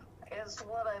conclusion is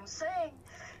what I'm saying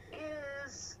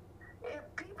is if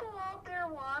people out there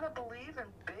want to believe in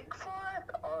Bigfoot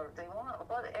or they want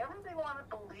whatever they want to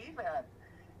believe in,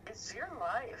 it's your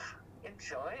life.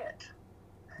 Enjoy it.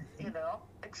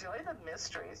 Enjoy the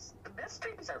mysteries. The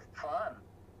mysteries are fun.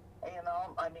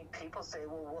 I mean, people say,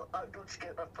 well, don't you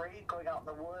get afraid going out in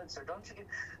the woods, or don't you get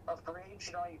afraid,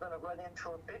 you're going to run into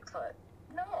a Bigfoot?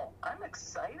 No, I'm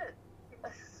excited.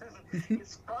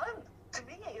 It's fun. To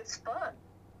me, it's fun.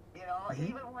 Mm-hmm.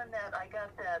 Even when I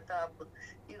got that,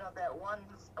 that one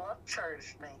bluff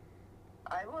charged me,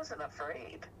 I wasn't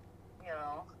afraid.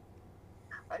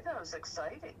 I thought it was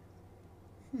exciting.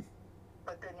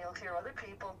 But then you'll hear other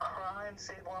people cry and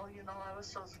say, well, I was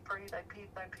so afraid I peed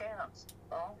my pants.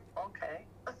 Oh, okay.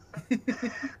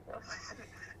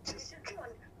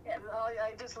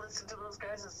 I just listen to those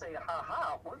guys and say,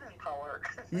 ha-ha, women power.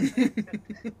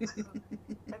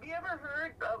 Have you ever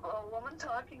heard of a woman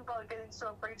talking about getting so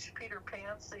afraid she peed her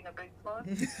pants seeing a Bigfoot?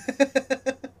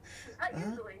 Not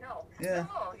usually, no. Yeah.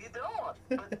 No, you don't.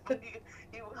 But when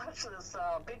you watch this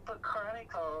Bigfoot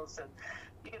Chronicles and,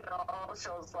 you know, all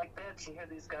shows like that, you hear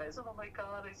these guys, oh my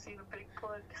God, I seen a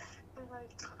Bigfoot, and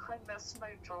I messed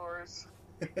my drawers.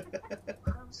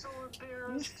 I'm so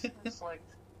embarrassed. It's like,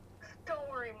 don't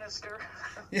worry, mister.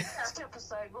 Yeah. Step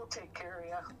aside, we'll take care of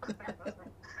you.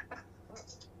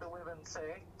 The women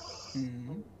say.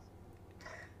 Mm-hmm.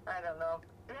 I don't know.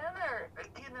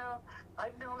 You know,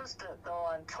 I've noticed it though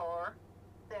on tour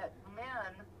that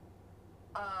men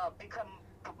become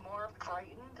more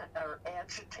frightened or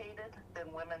agitated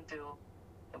than women do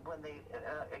when they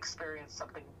experience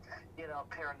something, you know,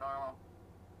 paranormal.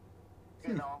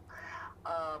 You know,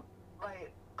 my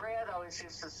Brad always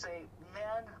used to say,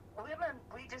 women,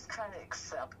 we just kind of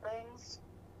accept things.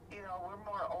 You know, we're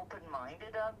more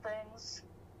open-minded on things.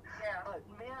 Yeah. But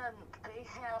men,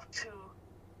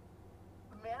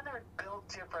 men are built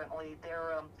differently.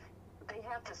 They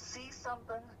have to see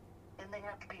something, and they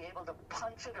have to be able to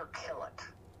punch it or kill it.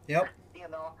 Yep. You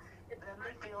know, and then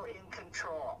they feel in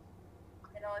control.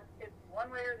 You know, it's one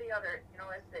way or the other. You know,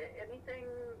 if anything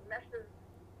meshes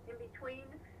in between,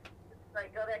 it's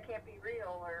like, oh, that can't be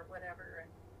real or whatever.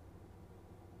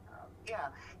 Yeah,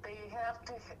 they have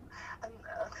to. I'm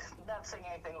not saying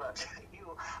anything about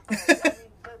you,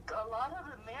 but but a lot of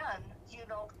the men, you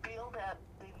know, feel that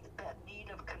need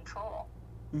of control.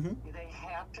 Mm-hmm. They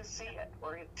have to see it,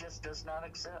 or it just does not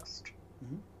exist.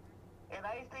 Mm-hmm. And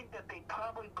I think that they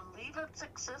probably believe that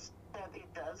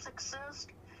it does exist,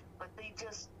 but they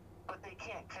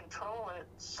can't control it,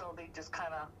 so they just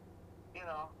kind of, you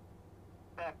know,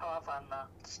 back off on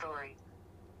the story.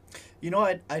 You know,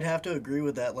 I'd have to agree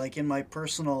with that. Like in my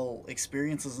personal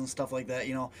experiences and stuff like that,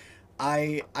 you know,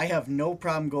 I have no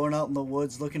problem going out in the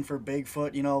woods looking for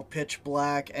Bigfoot, you know, pitch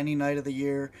black any night of the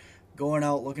year, going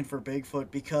out looking for Bigfoot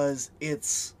because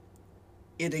it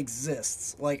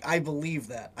exists. Like I believe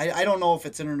that. I don't know if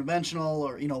it's interdimensional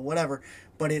or, you know, whatever,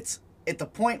 but it's at the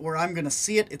point where I'm going to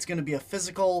see it, it's going to be a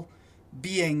physical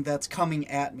being that's coming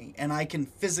at me and I can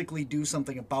physically do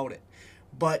something about it.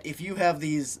 But if you have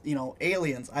these, you know,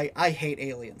 aliens, I hate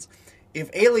aliens. If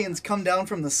aliens come down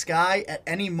from the sky at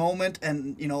any moment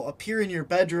and, you know, appear in your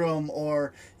bedroom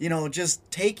or, you know, just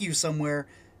take you somewhere,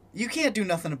 you can't do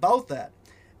nothing about that.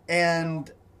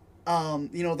 And,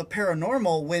 you know, the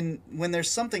paranormal, when there's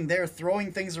something there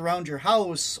throwing things around your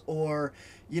house or,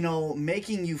 you know,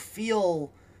 making you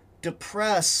feel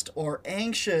depressed or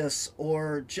anxious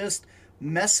or just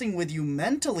messing with you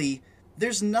mentally,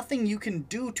 there's nothing you can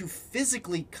do to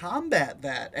physically combat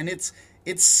that. And it's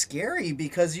scary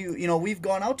because you know, we've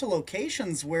gone out to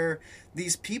locations where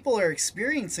these people are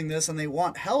experiencing this and they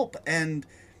want help. And,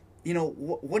 you know,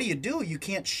 what do? You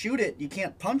can't shoot it. You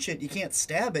can't punch it. You can't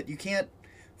stab it. You can't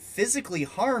physically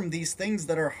harm these things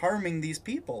that are harming these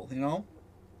people, you know?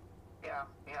 Yeah.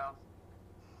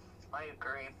 I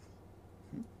agree.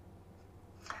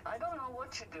 I don't know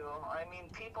what to do. I mean,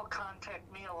 people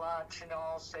contact me a lot, you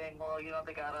know, saying, well, you know,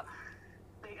 they got a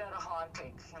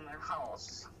haunting in their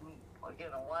house, you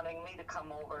know, wanting me to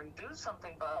come over and do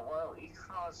something, but, well, you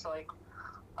know, it's like,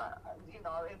 you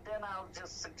know, and then I'll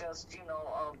just suggest, you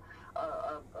know,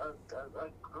 a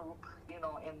group, you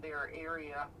know, in their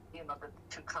area, you know,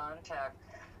 to contact,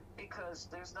 because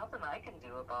there's nothing I can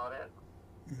do about it,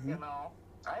 you know.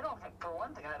 For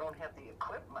one thing, I don't have the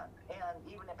equipment. And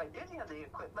even if I did have the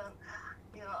equipment,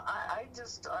 you know,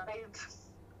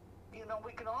 you know,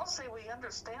 we can all say we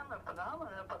understand the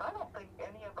phenomena, but I don't think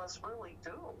any of us really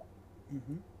do.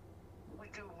 Mm-hmm. We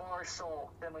do more so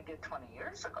than we did 20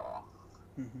 years ago.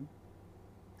 Mm-hmm.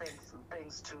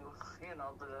 Thanks to, you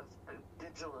know, the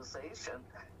digitalization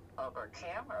of our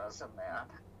cameras and that.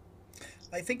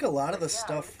 I think a lot of the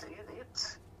stuff...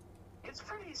 It's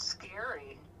pretty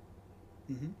scary.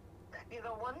 Mm-hmm. You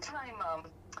know, one time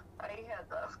I had,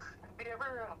 have you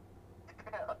ever,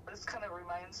 this kind of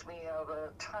reminds me of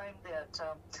a time that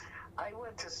I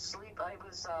went to sleep. I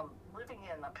was living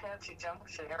in Apache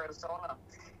Junction, Arizona,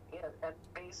 at the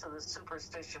base of the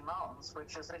Superstition Mountains,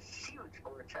 which is a huge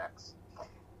vortex.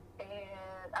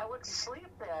 And I went to sleep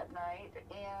that night,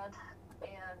 and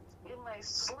in my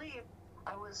sleep,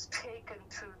 I was taken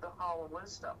to the Hall of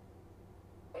Wisdom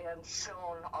and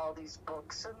shown all these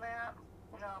books and that.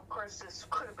 Now, of course, this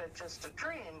could have been just a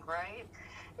dream, right?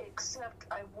 Except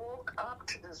I woke up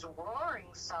to this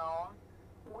roaring sound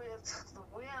with the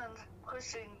wind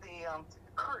pushing the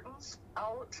curtains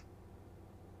out.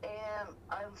 And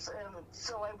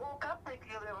so I woke up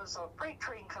thinking there was a freight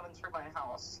train coming through my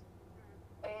house.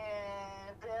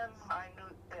 And then I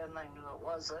knew it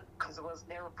wasn't, because it was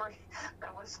near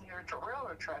I was near a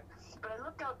railroad track. But I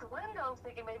looked out the window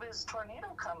thinking maybe there's a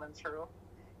tornado coming through.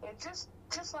 And just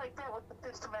like that, within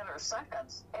just a matter of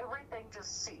seconds, everything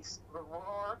just ceased. The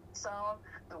roar sound,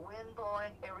 the wind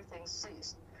blowing, everything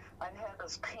ceased. I had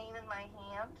this pain in my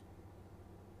hand,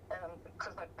 and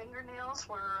because my fingernails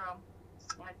were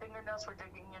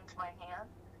digging into my hand.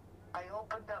 I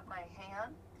opened up my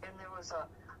hand, and there was a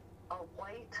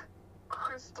white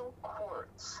crystal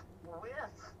quartz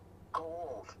with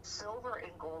gold, silver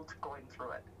and gold going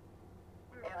through it.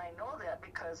 And I know that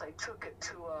because I took it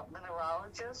to a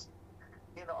mineralogist,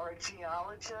 or a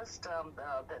geologist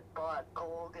that bought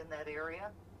gold in that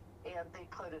area, and they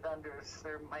put it under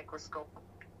their microscope.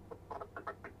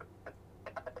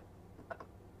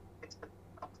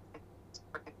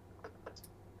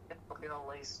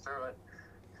 Laced through it.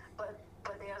 But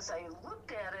as I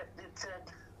looked at it, it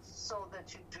said, so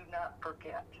that you do not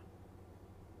forget.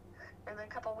 And then a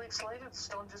couple of weeks later, the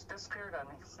stone just disappeared on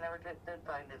me. Never did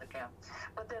find it again.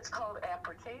 But that's called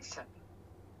application.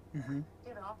 Mm-hmm.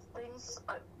 Things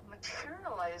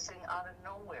materializing out of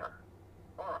nowhere,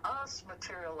 or us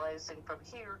materializing from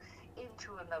here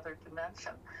into another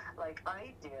dimension, like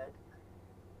I did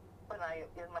when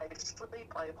in my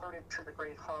sleep, I alerted to the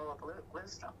Great Hall of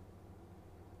Wisdom.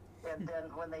 And then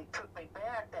when they took me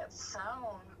back, that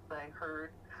sound that I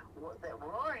heard, that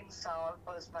roaring sound,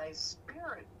 was my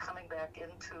spirit coming back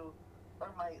into,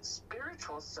 or my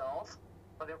spiritual self,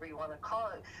 whatever you want to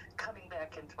call it, coming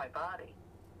back into my body.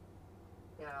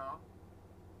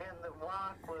 And the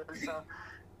rock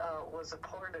was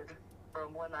apported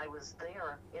from when I was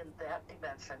there in that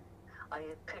dimension. I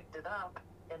had picked it up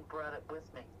and brought it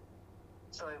with me,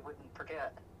 so I wouldn't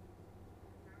forget.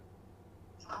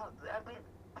 Oh,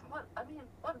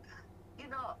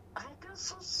 I feel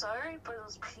so sorry for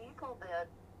those people that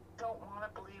don't want to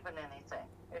believe in anything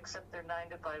except their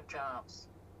 9-to-5 jobs.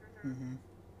 Mm-hmm.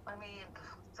 I mean,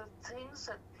 the things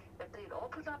that, if they'd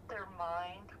open up their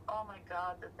mind, oh my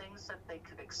God, the things that they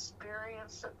could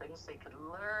experience, the things they could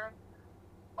learn,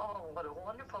 oh, what a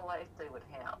wonderful life they would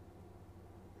have.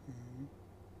 Mm-hmm.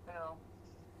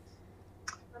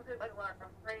 Some people are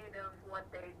afraid of what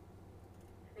they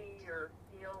see or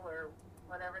feel or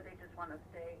whatever. They just want to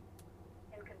stay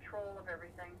in control of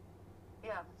everything.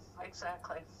 Yeah,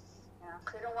 exactly. Yeah,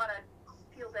 they don't want to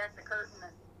peel back the curtain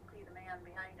and see the man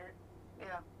behind it.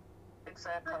 Yeah,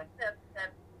 exactly. That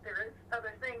there is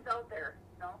other things out there,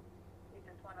 They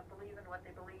just want to believe in what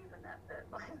they believe, and that's it.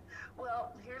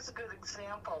 Well, here's a good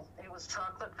example. It was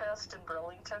Chocolate Fest in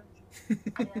Burlington,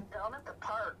 and down at the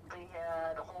park, they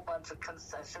had a whole bunch of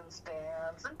concession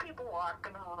stands and people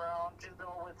walking around,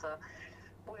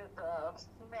 with a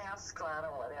mask on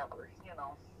or whatever,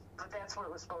 But that's what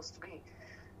it was supposed to be.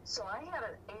 So I had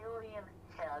an alien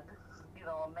head,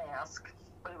 a mask,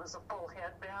 but it was a full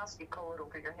head mask. You pull it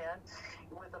over your head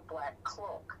with a black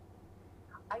cloak.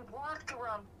 I walked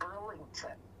around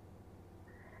Burlington,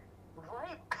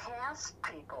 right past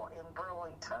people in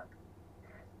Burlington.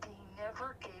 They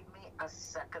never gave me a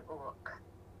second look.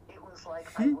 It was like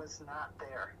I was not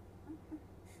there.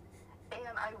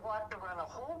 And I walked around a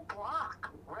whole block,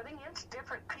 running into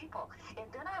different people. And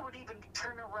then I would even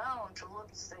turn around to look,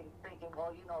 thinking,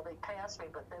 well, they passed me,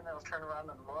 but then they'll turn around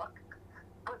and look.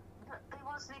 But they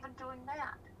wasn't even doing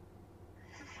that.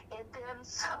 And then,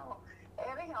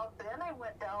 anyhow, then I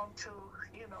went down to,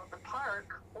 the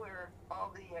park where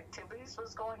all the activities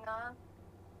was going on.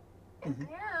 And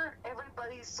there,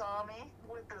 everybody saw me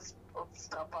with this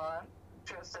stuff on,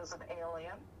 dressed as an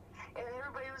alien. And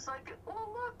everybody was like,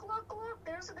 oh, look,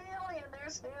 there's an alien.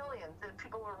 Then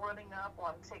people were running up,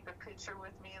 wanting to take a picture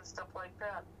with me and stuff like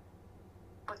that.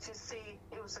 But you see,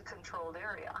 it was a controlled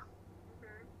area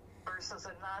versus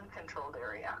a non-controlled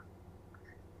area.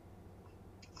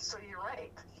 So you're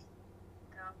right.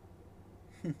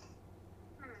 Yeah.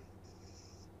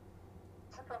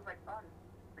 That sounds like fun.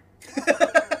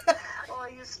 Well, I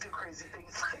used to do crazy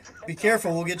things like that. Be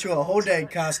careful, we'll get you a Hodag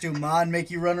costume, Ma, and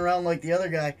make you run around like the other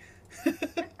guy.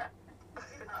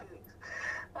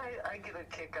 I get a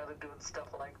kick out of doing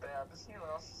stuff like that,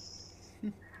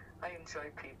 I enjoy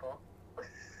people.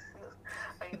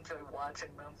 I enjoy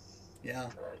watching them. Yeah.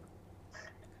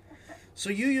 So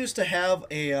you used to have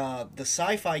the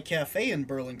Sci-Fi Cafe in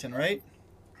Burlington, right?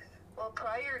 Well,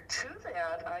 prior to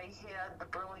that, I had the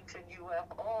Burlington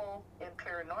UFO and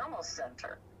Paranormal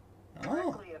Center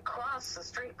directly across the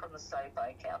street from the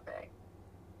Sci-Fi Cafe.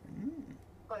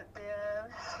 But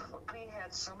then we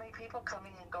had so many people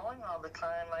coming and going all the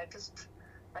time. I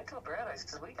told Brad, I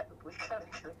said, we got to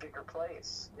get a bigger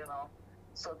place,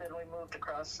 So then we moved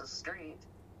across the street,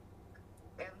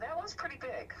 and that was pretty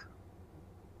big.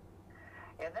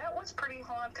 And that was pretty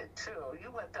haunted too.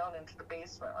 You went down into the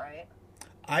basement, right?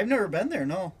 I've never been there,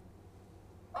 no.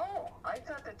 Oh, I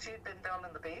thought that you'd been down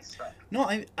in the basement. No,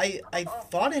 I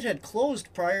thought it had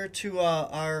closed prior to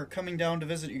our coming down to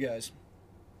visit you guys.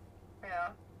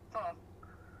 Yeah. Huh.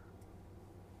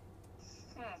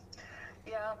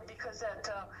 Yeah, because that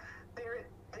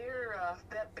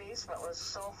basement was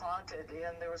so haunted,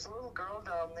 and there was a little girl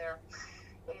down there,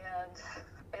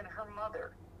 and her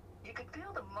mother. You could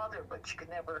feel the mother, but you could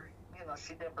never,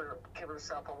 she'd never give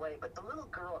herself away. But the little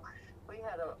girl, we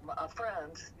had a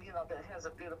friend, that has a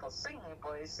beautiful singing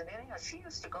voice, and anyhow, she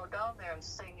used to go down there and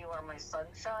sing "You Are My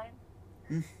Sunshine."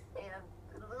 And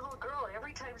the little girl,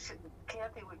 every time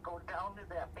Kathy would go down to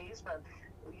that basement,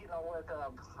 with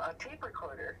a tape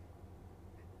recorder,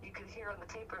 you could hear on the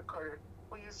tape recorder,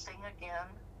 "Will you sing again?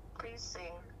 Please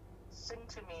sing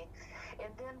to me."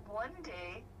 And then one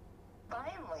day,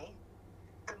 finally,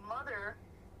 the mother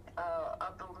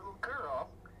of the little girl,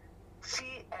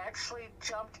 she actually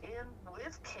jumped in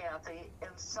with Kathy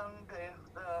and sung the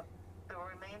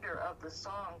remainder of the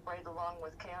song right along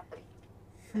with Kathy.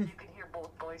 And you could hear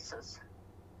both voices.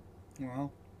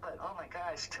 Wow. But oh my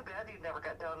gosh, too bad you never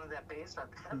got down to that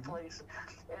basement. That place,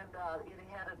 and it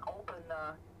had an open,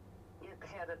 it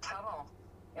had a tunnel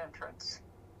entrance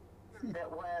that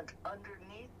went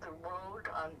underneath the road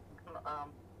on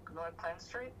North Pine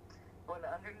Street. Went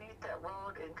underneath that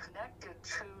road and connected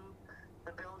to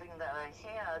the building that I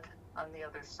had on the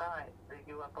other side, the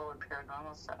UFO and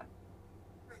Paranormal Center.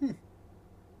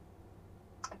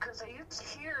 Because I used to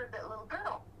hear that little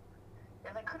girl,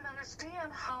 and I couldn't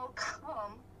understand how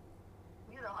come,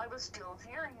 I was still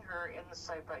hearing her in the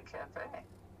Sci-Fi Cafe.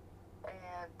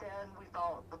 And then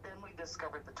we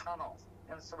discovered the tunnel,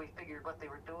 and so we figured what they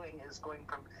were doing is going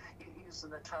from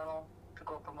using the tunnel to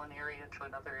go from one area to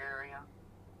another area.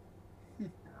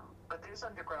 But there's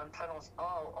underground tunnels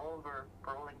all over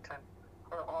Burlington,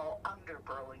 or all under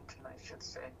Burlington, I should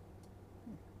say.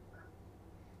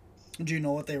 Do you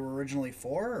know what they were originally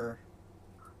for? Or?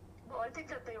 Well, I think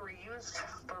that they were used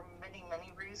for many,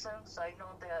 many reasons. I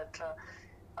know that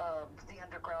the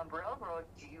Underground Railroad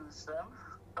used them,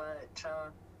 but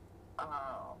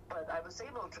I was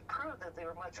able to prove that they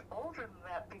were much older than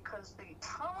that because the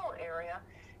tunnel area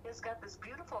has got this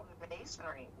beautiful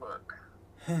masonry work.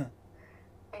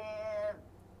 And,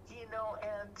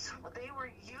 and they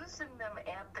were using them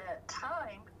at that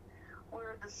time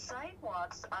where the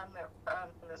sidewalks on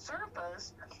the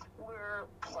surface were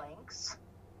planks,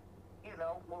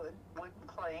 wooden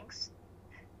planks,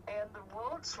 and the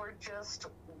roads were just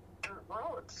dirt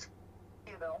roads.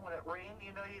 When it rained,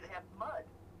 you'd have mud.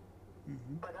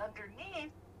 But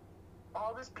underneath,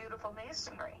 all this beautiful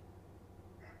masonry,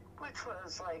 which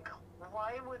was like,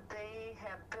 why would they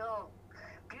have built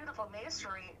beautiful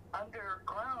masonry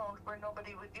underground where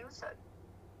nobody would use it,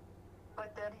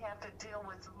 but then have to deal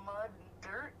with mud and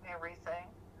dirt and everything,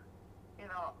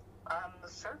 on the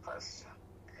surface,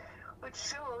 which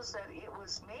shows that it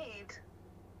was made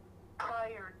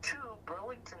prior to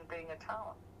Burlington being a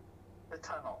town, the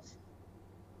tunnels.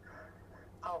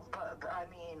 How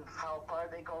far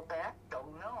they go back,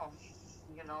 don't know.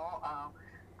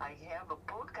 I have a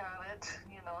book on it,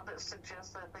 that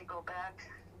suggests that they go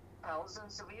back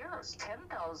thousands of years,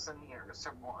 10,000 years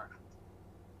or more.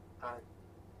 But,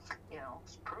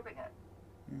 it's proving it.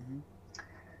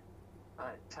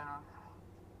 But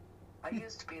I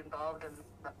used to be involved in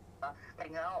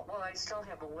thing out. Well, I still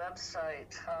have a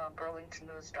website,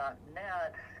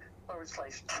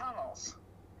 burlingtonnews.net/tunnels.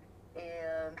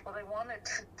 And what I wanted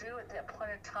to do at that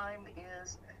point in time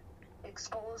is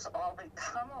expose all the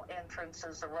tunnel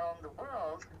entrances around the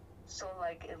world. So,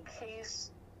 like, in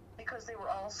case, because they were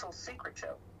all so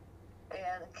secretive,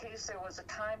 and in case there was a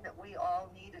time that we all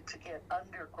needed to get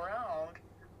underground,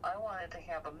 I wanted to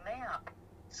have a map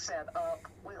set up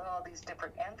with all these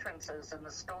different entrances and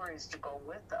the stories to go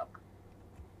with them.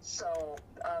 So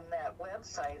on that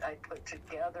website, I put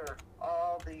together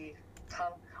all the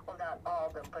well, not all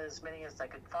of them, but as many as I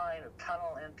could find of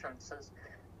tunnel entrances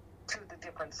to the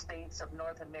different states of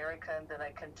North America, and then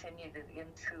I continued it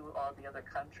into all the other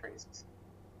countries.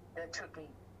 It took me,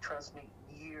 trust me,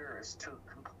 years to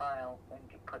compile and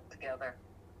get put together.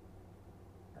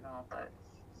 But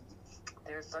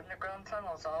there's underground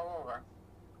tunnels all over.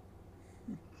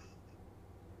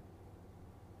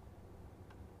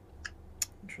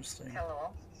 Interesting.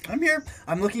 Hello. I'm here.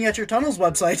 I'm looking at your tunnels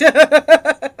website.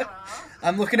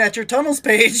 I'm looking at your tunnels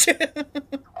page.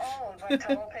 Oh, my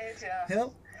tunnel page, yeah.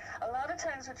 Yep. A lot of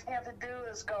times what you have to do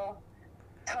is go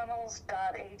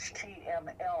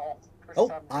tunnels.html.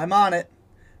 Oh, I'm on it.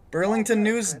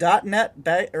 burlingtonnews.net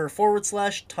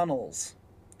 /tunnels.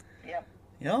 Yep.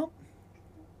 Yep.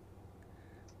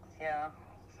 Yeah.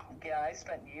 yeah, I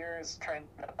spent years trying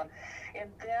to.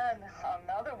 And then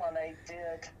another one I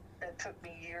did that took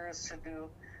me years to do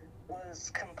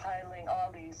was compiling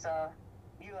all these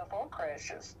UFO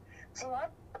crashes. So I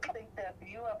think that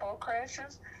UFO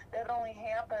crashes that only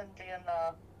happened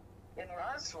in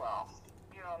Roswell,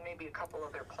 maybe a couple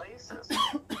other places.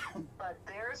 But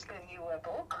there's been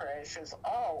UFO crashes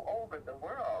all over the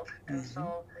world. And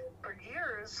so for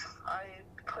years, I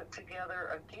put together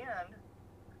again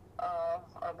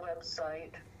a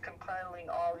website compiling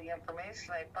all the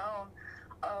information I found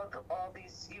of all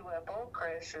these UFO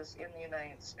crashes in the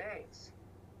United States.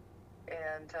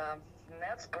 And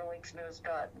that's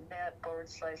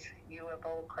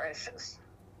burlingtonnews.net/UFO crashes.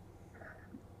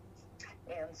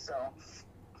 And so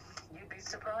you'd be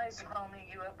surprised how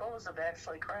many UFOs have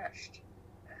actually crashed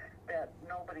that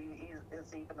nobody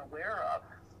is even aware of.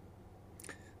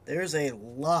 There's a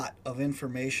lot of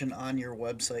information on your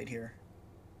website here.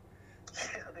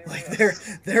 Yeah,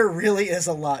 there really is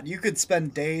a lot. You could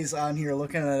spend days on here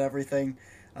looking at everything.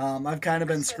 I've kind of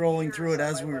been scrolling through it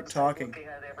as we were talking. Looking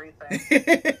at everything.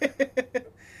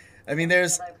 I mean,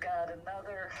 there's... And I've got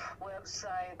another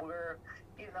website where,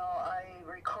 I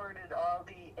recorded all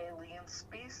the alien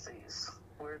species,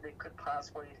 where they could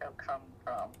possibly have come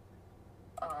from.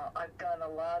 I've done a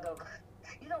lot of,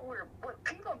 what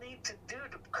people need to do,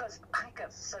 because I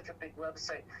got such a big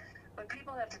website, what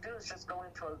people have to do is just go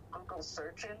into a Google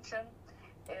search engine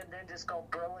and then just go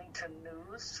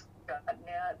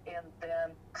burlingtonnews.net and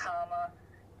then comma,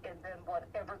 and then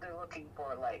whatever they're looking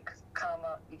for, like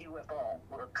comma UFO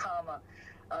or comma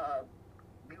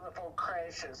UFO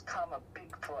crashes, comma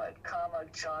Bigfoot, comma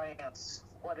giants,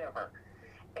 whatever.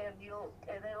 And it'll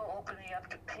open you up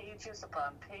to pages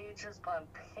upon pages upon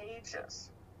pages.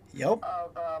 Yep.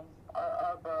 Of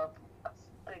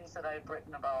things that I've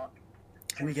written about.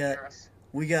 We got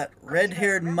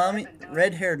red-haired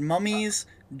mummies,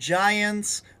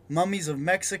 giants, mummies of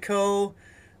Mexico,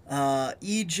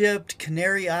 Egypt,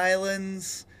 Canary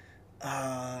Islands,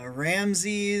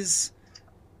 Ramses.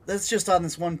 That's just on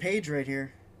this one page right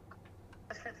here.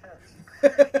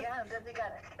 Yeah, and then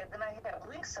I have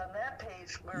links on that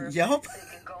page where they can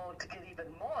go to get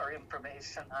even more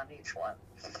information on each one.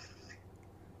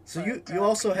 So you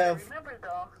also have... Remember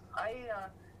though,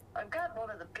 I've got one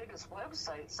of the biggest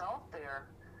websites out there,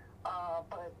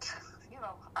 but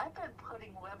I've been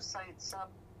putting websites up,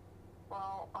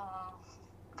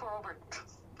 for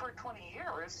 20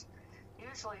 years,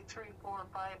 usually 3, 4,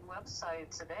 5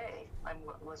 websites a day I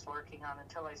was working on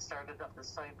until I started up the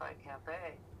Sci-Fi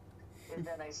Cafe. And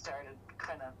then I started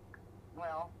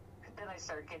then I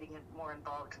started getting more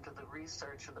involved into the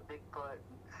research of the Bigfoot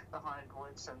and the haunted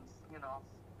woods and,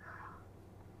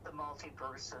 the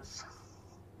multiverses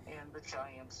and the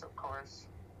giants, of course.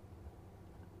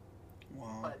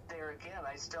 Wow. But there again,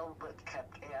 I still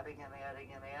kept adding and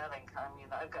adding and adding. I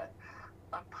mean, I've got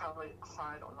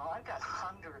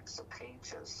hundreds of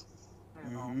pages,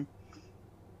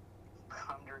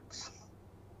 hundreds.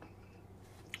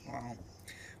 Wow.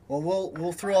 Well,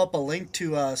 we'll throw up a link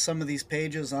to some of these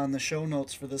pages on the show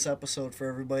notes for this episode for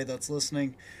everybody that's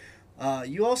listening.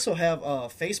 You also have a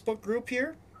Facebook group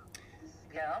here.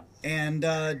 Yeah. And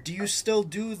do you still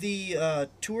do the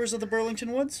tours of the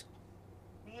Burlington Woods?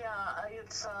 Yeah,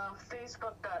 it's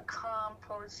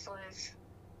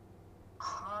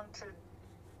facebook.com/haunted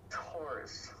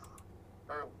tours.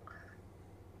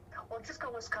 Just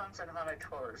go Wisconsin Haunted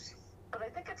Tours. But I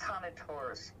think it's Haunted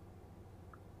Tours.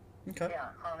 Okay.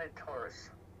 Yeah, Haunted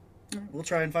Tours. We'll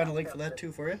try and find a link for that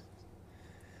too for you.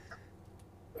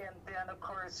 And then, of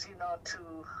course, to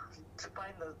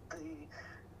find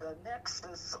the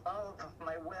nexus of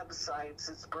my websites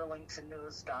is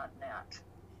burlingtonnews.net.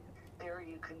 There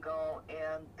you can go,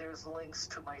 and there's links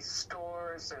to my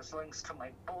stores, there's links to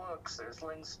my books, there's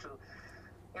links to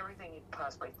everything you can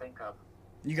possibly think of.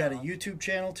 You got a YouTube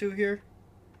channel too here?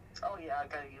 Oh yeah, I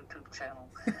got a YouTube channel,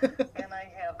 and I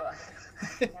have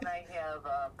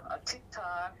a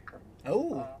TikTok.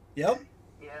 Yep. Yeah.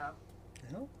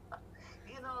 Yep.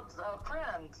 A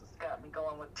friend got me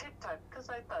going with TikTok because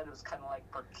I thought it was kind of like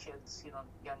for kids,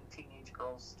 young teenage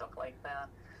girls, stuff like that.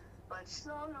 But she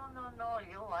said, no,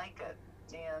 you'll like it.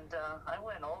 And I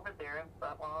went over there and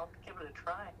thought, well, I'll give it a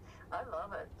try. I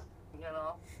love it,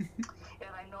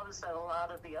 And I noticed that a lot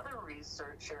of the other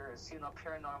researchers,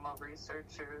 paranormal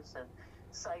researchers and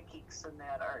psychics and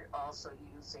that are also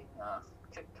using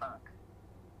TikTok.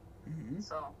 Mm-hmm.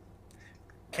 So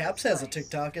Caps has a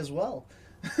TikTok as well.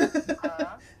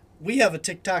 Huh? We have a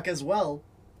TikTok as well.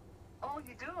 Oh,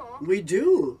 you do? We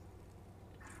do.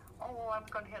 Oh, well, I'm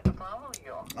going to have to follow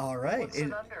you. All right. What's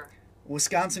it under?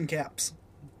 Wisconsin Caps.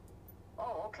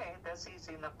 Oh, Okay, that's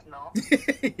easy enough to know.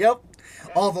 Yep.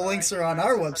 And All the I links think are on mine's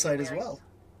our just under website as Mary- well.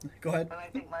 Go ahead. And I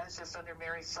think mine's just under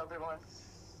Mary Sutherland.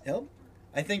 Yep.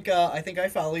 I think I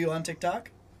follow you on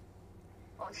TikTok.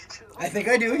 Oh, you do? I think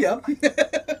I do. Yep. Okay.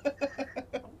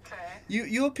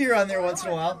 You appear on there Well, once in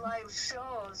a I while. wanna do live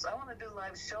shows. I want to do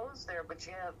live shows there, but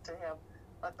you have to have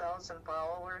 1,000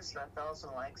 followers,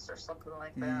 1,000 likes, or something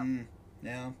like that.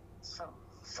 Yeah. So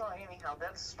anyhow,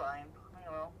 that's fine. You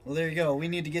know, Well, there you go. We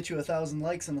need to get you 1,000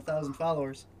 likes and 1,000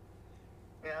 followers.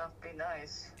 yeah, be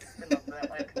nice. You know,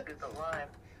 that way I can do the live.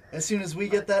 As soon as we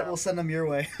get that, we'll send them your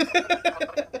way.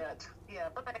 Yeah,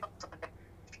 but I also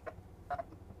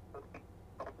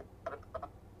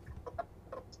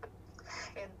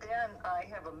and then I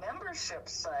have a membership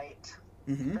site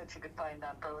that you can find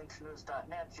on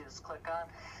burlingtonnews.net. You just click on,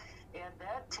 and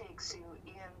that takes you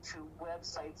into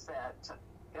websites that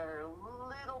are a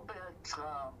little bit,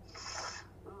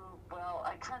 well,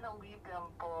 I kind of leave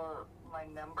them for my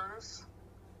members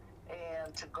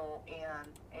and to go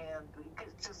in, and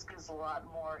it just gives a lot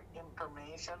more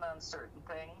information on certain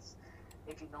things,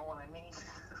 if you know what I mean.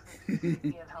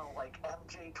 You know, like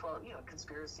MJ12, you know,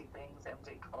 conspiracy things,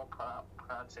 MJ12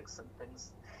 projects and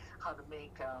things, how to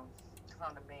make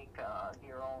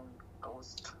your own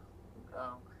ghost,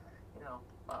 you know,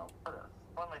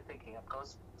 what am I thinking of?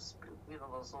 Ghost, you know,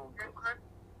 those little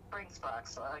brain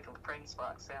spots. I like a brain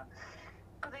spots, yeah.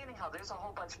 But anyhow, there's a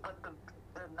whole bunch. But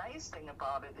the nice thing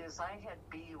about it is I had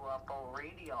BUFO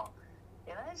radio,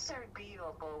 and I started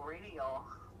BUFO radio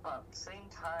about the same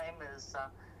time as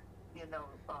you know,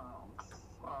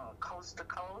 Coast to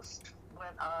Coast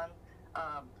went on,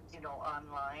 you know,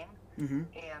 online,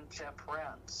 and Jeff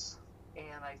Rents,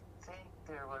 and I think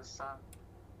there was, I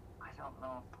don't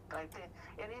know, I think,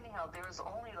 and anyhow, there was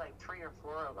only like 3 or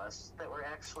 4 of us that were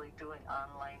actually doing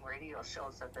online radio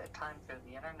shows at that time through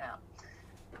the internet,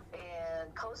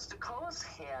 and Coast to Coast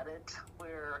had it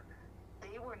where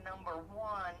they were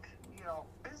 #1, you know,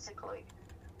 physically,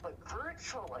 but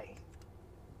virtually,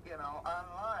 you know,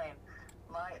 online,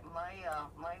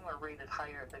 mine were rated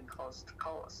higher than Coast to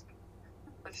Coast,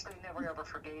 which they never ever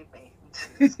forgave me.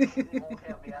 They won't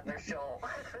have me on their show,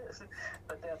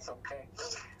 but that's okay.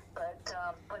 But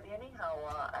anyhow,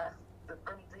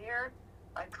 from there,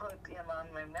 I put him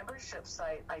on my membership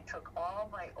site. I took all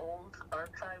my old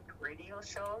archived radio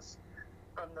shows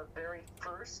from the very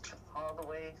first all the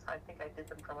way. I think I did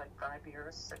them for like 5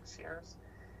 years, 6 years,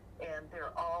 and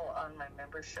they're all on my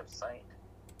membership site.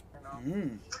 You know,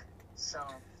 so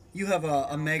you have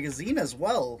a magazine as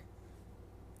well.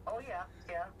 Oh yeah.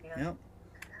 Yep.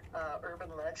 Urban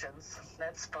Legends.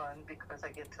 That's fun because I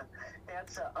get to.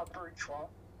 That's a virtual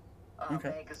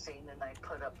magazine, and I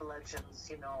put up legends.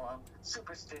 You know,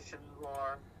 superstition,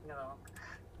 lore. You know,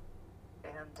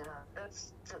 and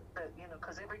that's you know,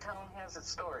 because every town has its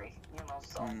story. You know,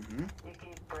 so it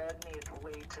gave Brad me a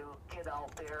way to get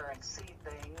out there and see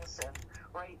things and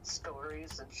write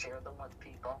stories and share them with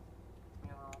people.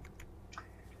 You know,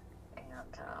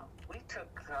 and we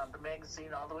took the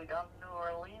magazine all the way down to New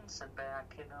Orleans and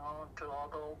back, you know, to all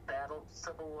the old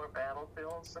Civil War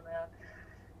battlefields and that,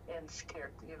 and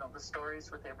shared, you know, the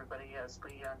stories with everybody as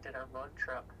we did our road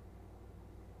trip.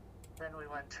 Then we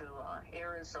went to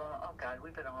Arizona. Oh God,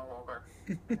 we've been all over,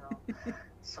 you know.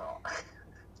 So,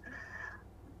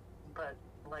 but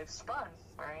life's fun,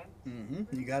 right?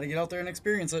 You got to get out there and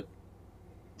experience it.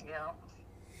 Yeah.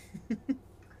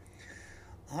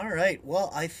 All right.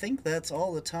 Well, I think that's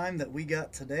all the time that we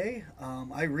got today.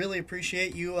 I really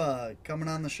appreciate you coming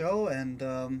on the show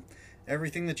and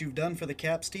everything that you've done for the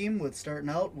CAPS team with starting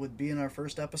out, with being our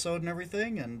first episode and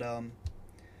everything. And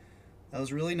that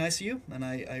was really nice of you, and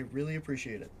I really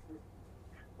appreciate it.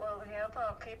 Well, we have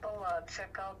people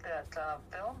check out that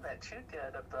film that you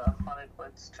did of the Haunted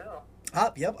Woods, too.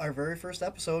 Yep, our very first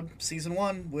episode, season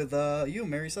 1, with you,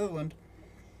 Mary Sutherland.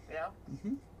 Yeah.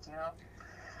 Yeah.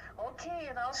 Okay,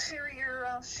 and I'll share your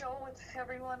show with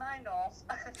everyone I know.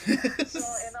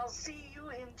 And I'll see you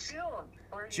in June.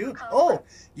 June? Oh,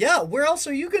 yeah. Where else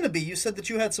are you going to be? You said that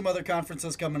you had some other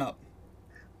conferences coming up.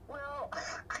 Well,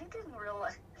 I didn't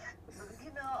realize.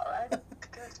 You know, I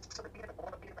just, you know,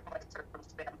 given my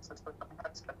circumstances with my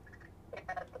husband,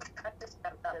 and I just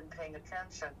have not been paying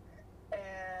attention.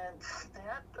 And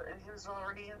that is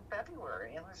already in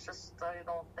February, and it's just, I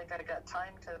don't think I got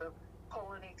time to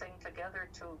pull anything together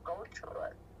to go to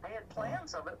it. I had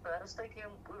plans of it, but I was thinking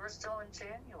we were still in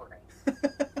January.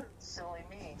 Silly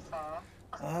me,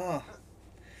 huh?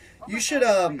 You should,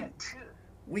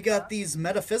 we got these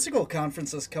metaphysical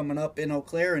conferences coming up in Eau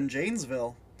Claire and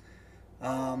Janesville.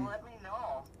 Let me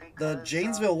know, The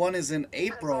Janesville one is in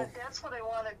April. That's what I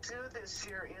want to do this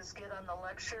year, is get on the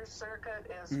lecture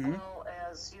circuit as well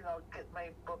as, get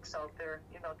my books out there.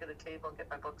 Get a table, get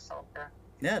my books out there.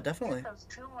 Yeah, definitely. Those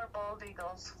 2 more bald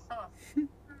eagles. Huh.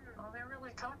 Well, they're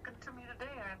really talking to me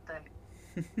today, aren't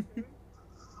they?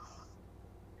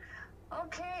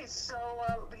 Okay, so,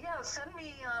 send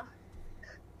me,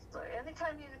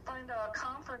 anytime you find a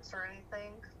conference or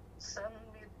anything, send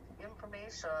me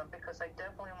information, because I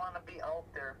definitely want to be out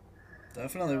there.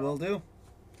 Definitely will do.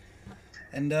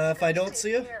 And if I don't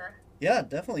see you, yeah,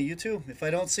 definitely, you too. If I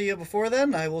don't see you before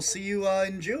then, I will see you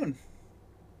in June.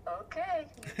 Okay,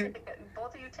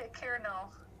 both of you take care now.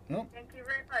 Well, Thank you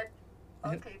very much.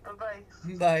 Okay,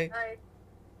 bye-bye. Bye. Bye.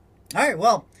 All right,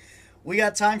 well, we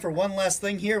got time for one last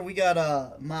thing here. We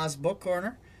got Ma's Book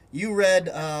Corner. You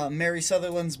read Mary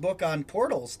Sutherland's book on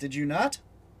portals, did you not?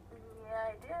 Yeah,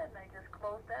 I did. I just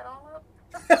closed that all up.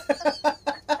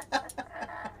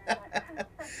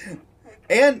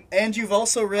 And you've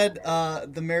also read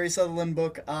the Mary Sutherland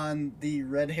book on the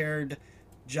red-haired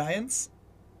giants?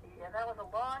 Yeah, that was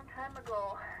a long time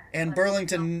ago. And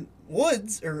Burlington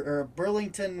Woods, or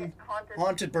Burlington,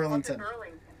 Haunted Burlington. Haunted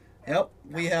Burlington. Yep,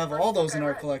 we have all those in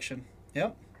our collection.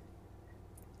 Yep.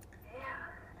 Yeah.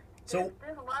 So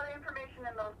there's a lot of information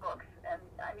in those books, and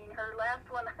I mean, her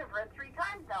last one I've read 3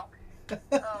 times now.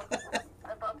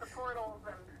 About the portals,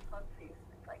 and let's see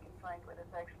if I can find what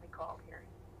it's actually called here.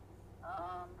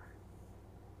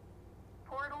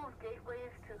 Portals,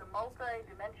 gateways to the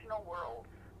multi-dimensional worlds.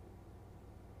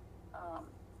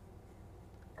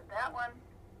 That one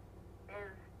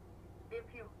is, if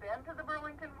you've been to the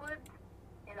Burlington Woods,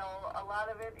 a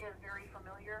lot of it is very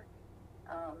familiar.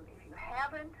 If you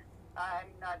haven't,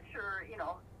 I'm not sure, you'd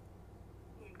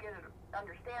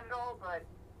understand it all, but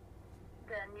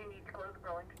then you need to go to the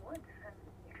Burlington Woods and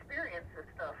experience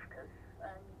this stuff, because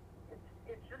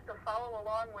it's just to follow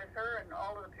along with her and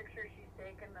all of the pictures she's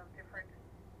taken of different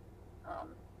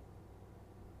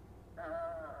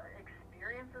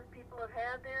experiences people have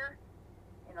had there.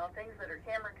 Things that her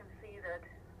camera can see that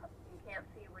you can't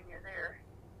see when you're there.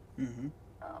 Mm-hmm.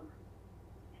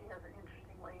 She has an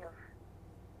interesting way of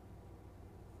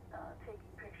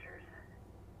taking pictures.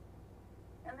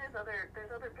 And there's other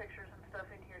pictures and stuff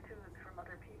in here too from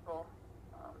other people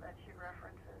that she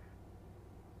references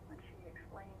when she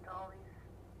explained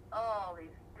all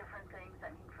these different things.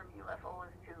 I mean, from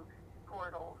UFOs to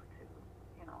portals to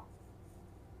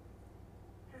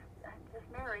just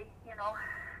Mary.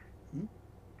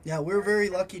 Yeah, we're very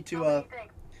lucky to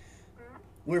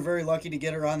we're very lucky to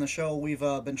get her on the show. We've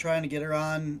been trying to get her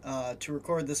on to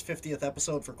record this 50th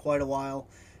episode for quite a while.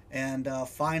 And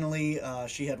finally,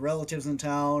 she had relatives in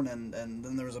town, and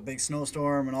then there was a big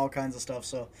snowstorm and all kinds of stuff.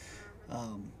 So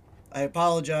I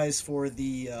apologize for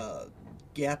the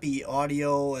gappy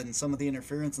audio and some of the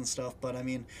interference and stuff. But, I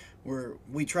mean,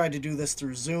 we tried to do this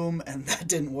through Zoom, and that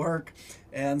didn't work.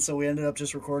 And so we ended up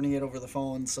just recording it over the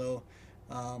phone. So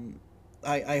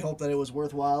I hope that it was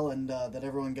worthwhile and that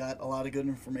everyone got a lot of good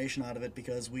information out of it,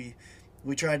 because we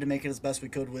tried to make it as best we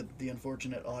could with the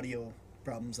unfortunate audio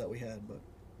problems that we had. But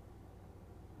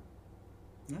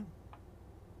yeah.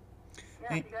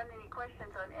 Yeah, if you got any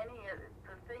questions on any of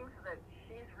the things that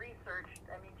she's researched,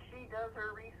 I mean, she does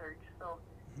her research, so,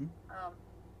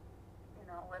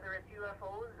 whether it's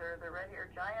UFOs or the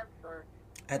red-haired giants or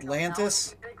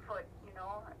Atlantis, Bigfoot,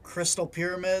 crystal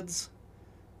pyramids.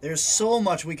 There's so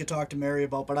much we could talk to Mary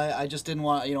about, but I just didn't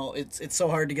want, it's so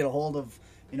hard to get a hold of,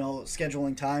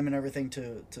 scheduling time and everything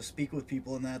to speak with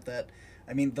people and that,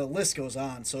 I mean, the list goes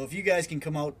on. So if you guys can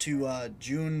come out to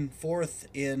June 4th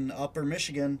in Upper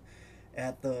Michigan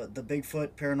at the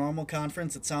Bigfoot Paranormal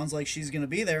Conference, it sounds like she's going to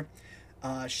be there.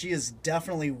 She is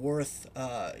definitely worth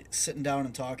sitting down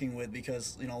and talking with,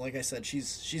 because, like I said,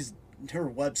 her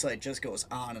website just goes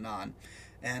on and on.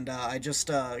 And I just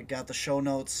got the show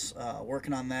notes,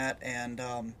 working on that, and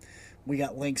we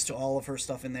got links to all of her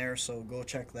stuff in there, so go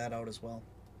check that out as well.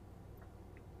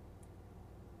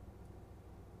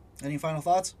 Any final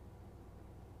thoughts?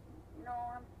 No,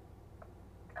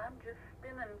 I'm just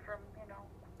spinning from,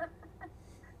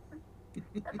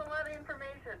 that's a lot of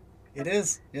information. It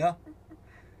is, yeah.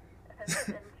 and she's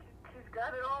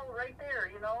got it all right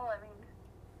there, I mean.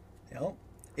 Yep.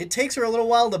 It takes her a little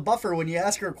while to buffer when you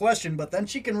ask her a question, but then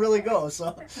she can really go,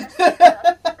 so.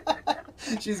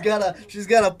 she's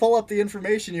gotta pull up the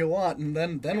information you want, and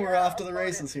then we're off to the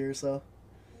races here, so.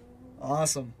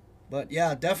 Awesome. But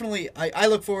yeah, definitely, I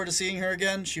look forward to seeing her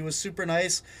again. She was super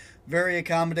nice, very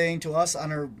accommodating to us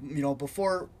on her,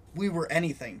 before we were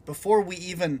anything, before we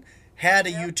even had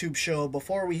a YouTube show,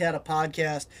 before we had a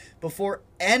podcast, before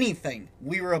anything.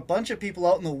 We were a bunch of people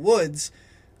out in the woods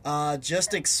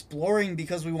just exploring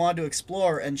because we wanted to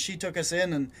explore, and she took us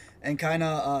in and kind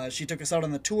of she took us out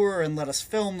on the tour and let us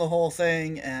film the whole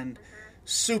thing, and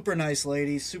super nice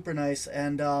lady, super nice.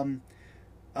 And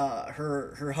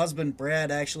her husband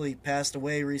Brad actually passed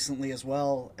away recently as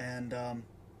well, and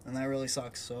that really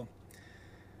sucks. So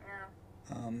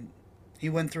he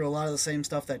went through a lot of the same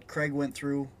stuff that Craig went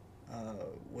through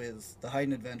with the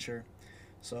Haydn adventure.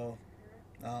 So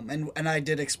and I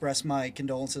did express my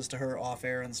condolences to her off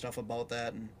air and stuff about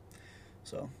that, and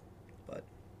so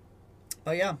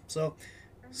but yeah, so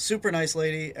super nice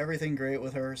lady, everything great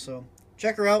with her. So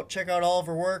check her out, check out all of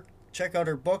her work, check out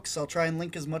her books. I'll try and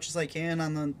link as much as I can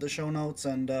on the show notes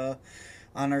and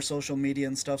on our social media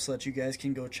and stuff, so that you guys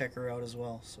can go check her out as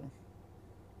well. So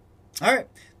all right,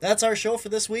 that's our show for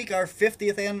this week, our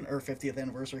 50th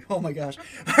anniversary. Oh my gosh,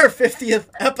 our 50th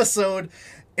episode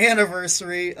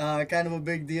anniversary. Kind of a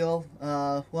big deal.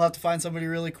 We'll have to find somebody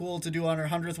really cool to do on our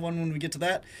 100th one when we get to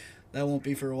that. That won't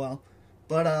be for a while.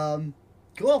 But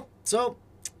cool. So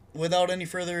without any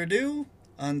further ado,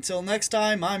 until next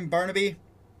time, I'm Barnaby.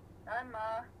 I'm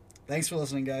Ma. Thanks for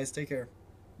listening, guys. Take care.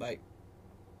 Bye.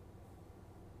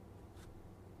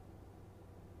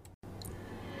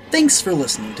 Thanks for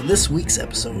listening to this week's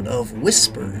episode of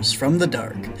Whispers from the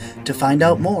Dark. To find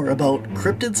out more about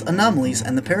cryptids, anomalies,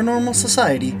 and the Paranormal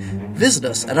Society, visit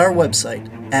us at our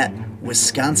website at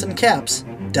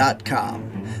wisconsincaps.com.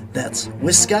 That's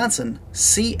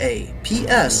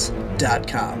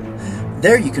wisconsincaps.com.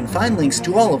 There you can find links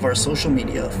to all of our social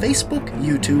media: Facebook,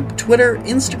 YouTube, Twitter,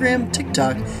 Instagram,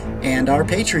 TikTok, and our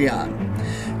Patreon.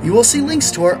 You will see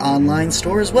links to our online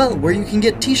store as well, where you can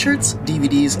get t-shirts,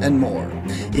 DVDs, and more.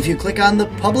 If you click on the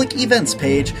public events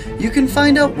page, you can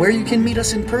find out where you can meet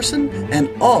us in person and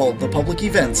all the public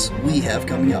events we have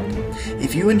coming up.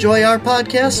 If you enjoy our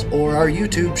podcast or our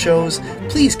YouTube shows,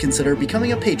 please consider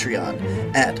becoming a Patreon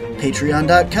at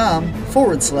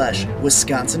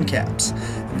patreon.com/WisconsinCaps.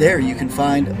 There you can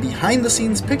find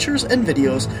behind-the-scenes pictures and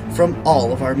videos from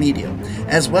all of our media,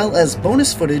 as well as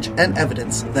bonus footage and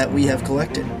evidence that we have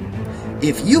collected.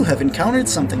 If you have encountered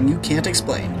something you can't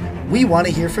explain, we want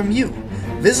to hear from you.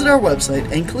 Visit our website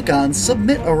and click on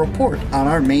Submit a Report on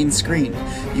our main screen.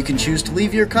 You can choose to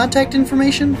leave your contact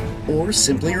information or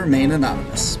simply remain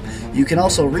anonymous. You can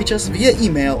also reach us via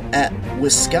email at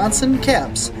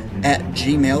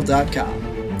wisconsincaps@gmail.com.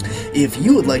 If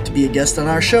you would like to be a guest on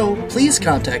our show, please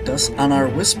contact us on our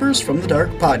Whispers from the Dark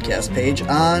podcast page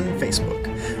on Facebook,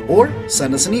 or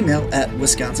send us an email at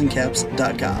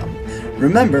wisconsincaps.com.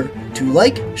 Remember to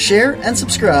like, share, and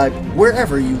subscribe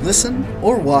wherever you listen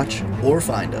or watch or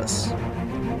find us.